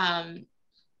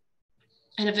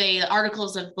of a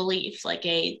articles of belief, like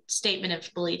a statement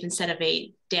of belief instead of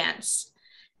a dance.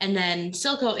 And then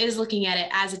Silko is looking at it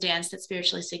as a dance that's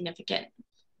spiritually significant.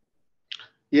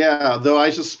 Yeah, though I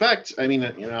suspect, I mean,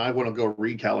 I want to go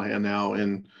read Callahan now,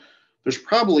 and there's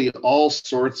probably all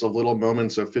sorts of little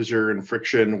moments of fissure and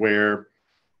friction where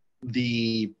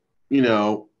the,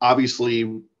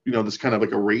 obviously, this kind of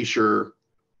like erasure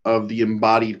of the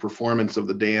embodied performance of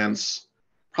the dance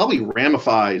probably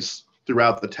ramifies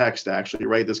throughout the text, actually,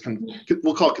 right?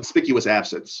 We'll call it conspicuous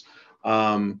absence.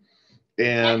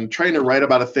 And trying to write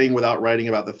about a thing without writing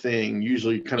about the thing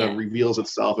usually kind of reveals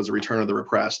itself as a return of the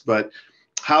repressed. But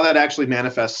how that actually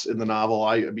manifests in the novel,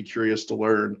 I'd be curious to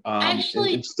learn.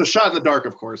 It's a shot in the dark,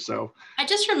 of course. So I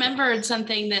just remembered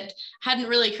something that hadn't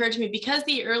really occurred to me, because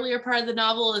the earlier part of the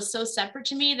novel is so separate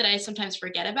to me that I sometimes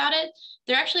forget about it.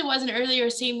 There actually was an earlier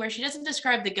scene where she doesn't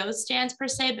describe the ghost dance per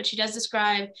se, but she does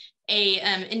describe a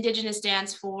indigenous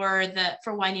dance for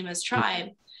Wainuma's tribe,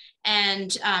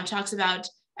 and talks about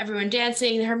everyone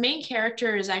dancing. Her main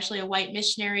character is actually a white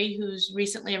missionary who's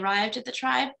recently arrived at the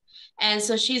tribe. And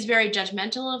so she's very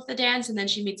judgmental of the dance. And then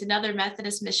she meets another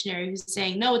Methodist missionary who's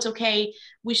saying, no, it's okay.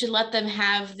 We should let them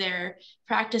have their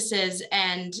practices,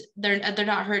 and they're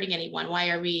not hurting anyone. Why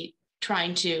are we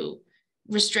trying to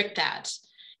restrict that?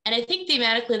 And I think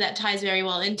thematically that ties very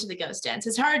well into the ghost dance.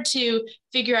 It's hard to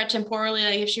figure out temporally,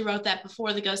 like if she wrote that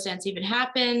before the ghost dance even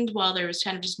happened, while there was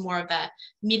kind of just more of that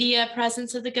media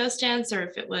presence of the ghost dance, or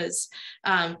if it was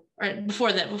or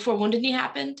before Wounded Knee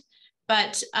happened.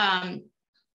 But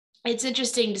it's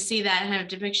interesting to see that kind of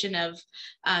depiction of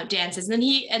dances.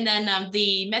 And then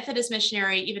the Methodist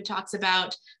missionary even talks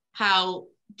about how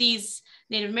these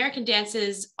Native American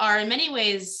dances are in many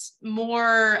ways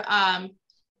more,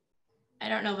 I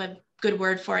don't know of a good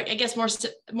word for it, I guess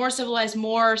more civilized,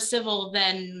 more civil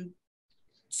than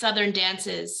Southern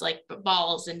dances like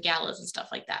balls and galas and stuff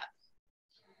like that.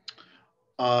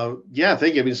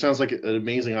 Thank you. I mean, it sounds like an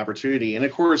amazing opportunity. And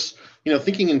of course,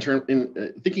 thinking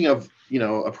of,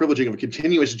 a privileging of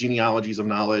continuous genealogies of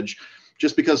knowledge,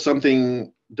 just because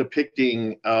something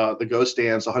depicting the ghost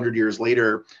dance 100 years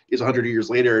later is 100 years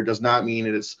later does not mean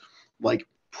it is like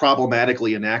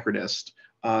problematically anachronist.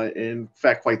 In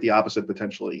fact, quite the opposite,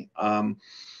 potentially.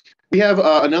 We have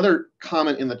another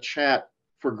comment in the chat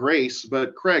for Grace,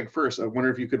 but Craig, first, I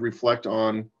wonder if you could reflect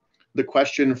on the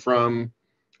question from,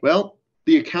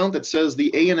 the account that says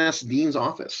the ANS Dean's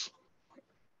office.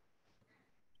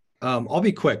 I'll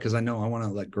be quick because I know I want to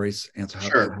let Grace answer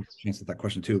that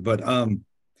question too. But I mean,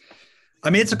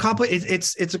 it's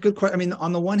a good question. I mean,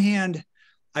 on the one hand,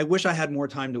 I wish I had more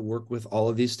time to work with all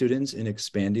of these students in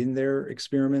expanding their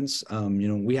experiments.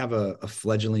 We have a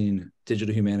fledgling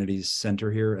digital humanities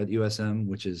center here at USM,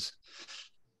 which is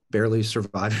barely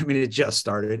survived. I mean, it just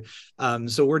started.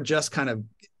 So we're just kind of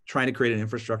trying to create an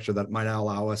infrastructure that might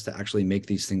allow us to actually make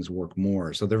these things work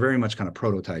more. So they're very much kind of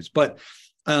prototypes. But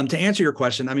to answer your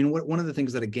question, I mean, one of the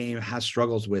things that a game has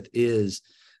struggles with is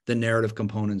the narrative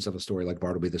components of a story like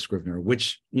Bartleby the Scrivener,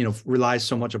 which, relies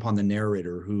so much upon the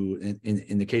narrator, who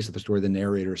in the case of the story, the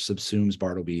narrator subsumes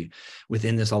Bartleby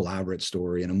within this elaborate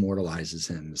story and immortalizes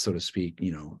him, so to speak,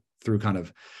 through kind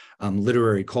of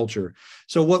literary culture.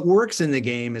 So what works in the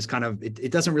game is kind of,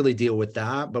 it doesn't really deal with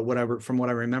that, but from what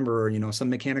I remember, some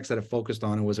mechanics that it focused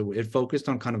on, it focused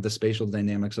on kind of the spatial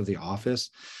dynamics of the office.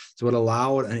 So it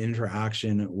allowed an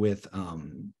interaction with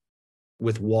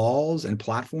walls and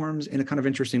platforms in a kind of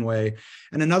interesting way.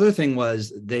 And another thing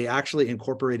was they actually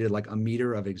incorporated like a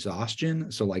meter of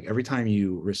exhaustion. So like every time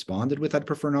you responded with "I'd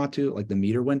prefer not to," like the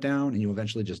meter went down and you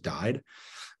eventually just died.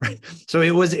 Right. So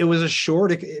it was a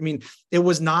short, I mean, it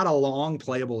was not a long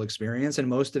playable experience. And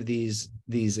most of these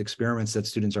experiments that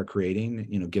students are creating,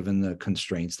 given the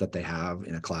constraints that they have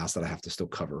in a class that I have to still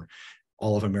cover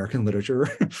all of American literature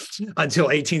until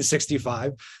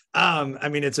 1865. I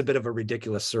mean, it's a bit of a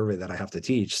ridiculous survey that I have to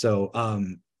teach. So,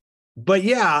 but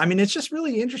yeah, I mean, it's just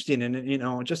really interesting.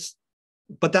 And, just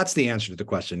but that's the answer to the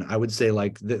question. I would say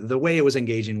like the way it was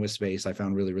engaging with space, I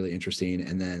found really, really interesting.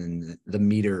 And then the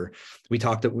meter,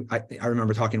 I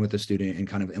remember talking with a student and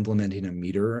kind of implementing a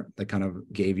meter that kind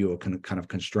of gave you a kind of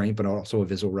constraint, but also a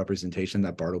visual representation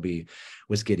that Bartleby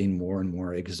was getting more and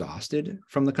more exhausted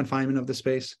from the confinement of the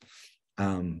space.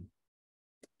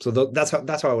 So that's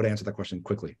how I would answer that question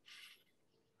quickly.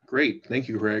 Great, thank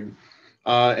you, Greg.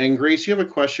 And Grace, you have a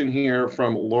question here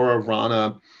from Laura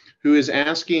Rana, who is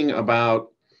asking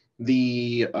about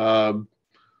the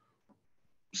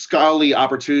scholarly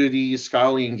opportunities,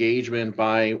 scholarly engagement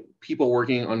by people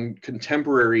working on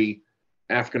contemporary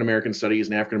African-American studies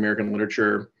and African-American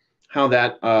literature, how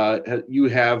that you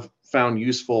have found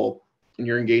useful in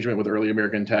your engagement with early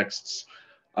American texts,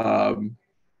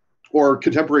 or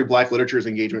contemporary Black literature's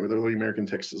engagement with early American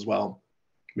texts as well.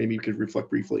 Maybe you could reflect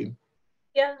briefly.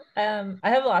 Yeah, I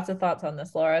have lots of thoughts on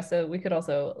this, Laura, so we could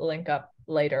also link up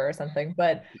later or something.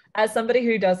 But as somebody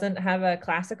who doesn't have a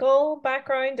classical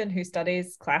background and who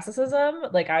studies classicism,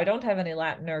 like I don't have any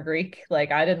Latin or Greek.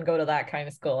 Like I didn't go to that kind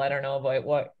of school. I don't know about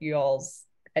what y'all's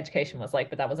education was like,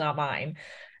 but that was not mine.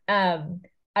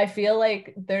 I feel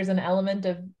like there's an element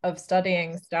of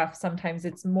studying stuff. Sometimes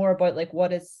it's more about like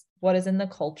what is in the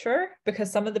culture, because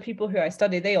some of the people who I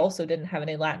study, they also didn't have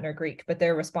any Latin or Greek, but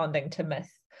they're responding to myth.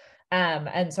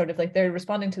 And sort of like they're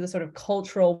responding to the sort of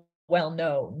cultural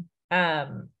well-known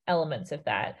elements of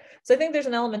that. So I think there's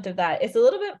an element of that. It's a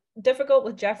little bit difficult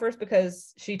with Jeffers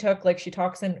because she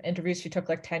talks in interviews, she took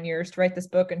like 10 years to write this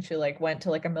book, and she like went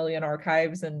to like a million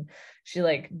archives and she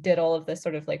like did all of this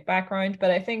sort of like background.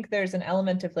 But I think there's an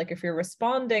element of like, if you're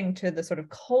responding to the sort of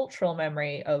cultural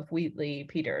memory of Wheatley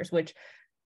Peters, which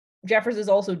Jeffers is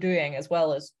also doing as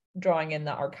well as drawing in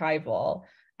the archival,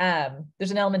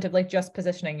 there's an element of like just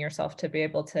positioning yourself to be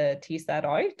able to tease that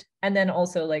out. And then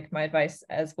also like my advice,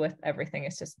 as with everything,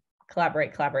 is just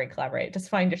collaborate. Just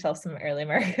find yourself some early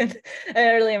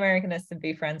Americanists and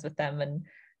be friends with them. And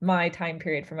my time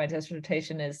period for my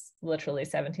dissertation is literally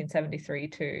 1773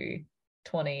 to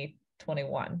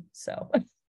 2021. So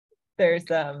there's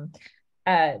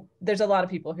a lot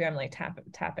of people who I'm like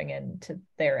tapping into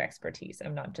their expertise.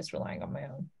 I'm not just relying on my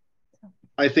own.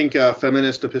 I think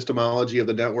feminist epistemology of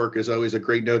the network is always a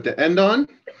great note to end on.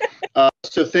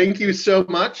 So thank you so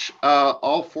much,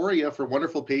 all four of you, for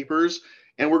wonderful papers.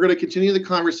 And we're going to continue the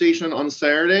conversation on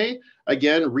Saturday.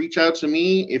 Again, reach out to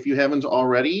me if you haven't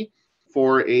already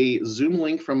for a Zoom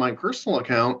link from my personal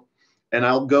account, and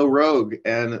I'll go rogue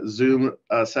and Zoom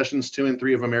sessions 2 and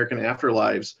 3 of American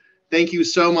Afterlives. Thank you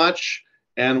so much,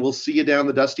 and we'll see you down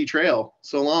the dusty trail.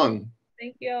 So long.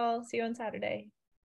 Thank you all. See you on Saturday.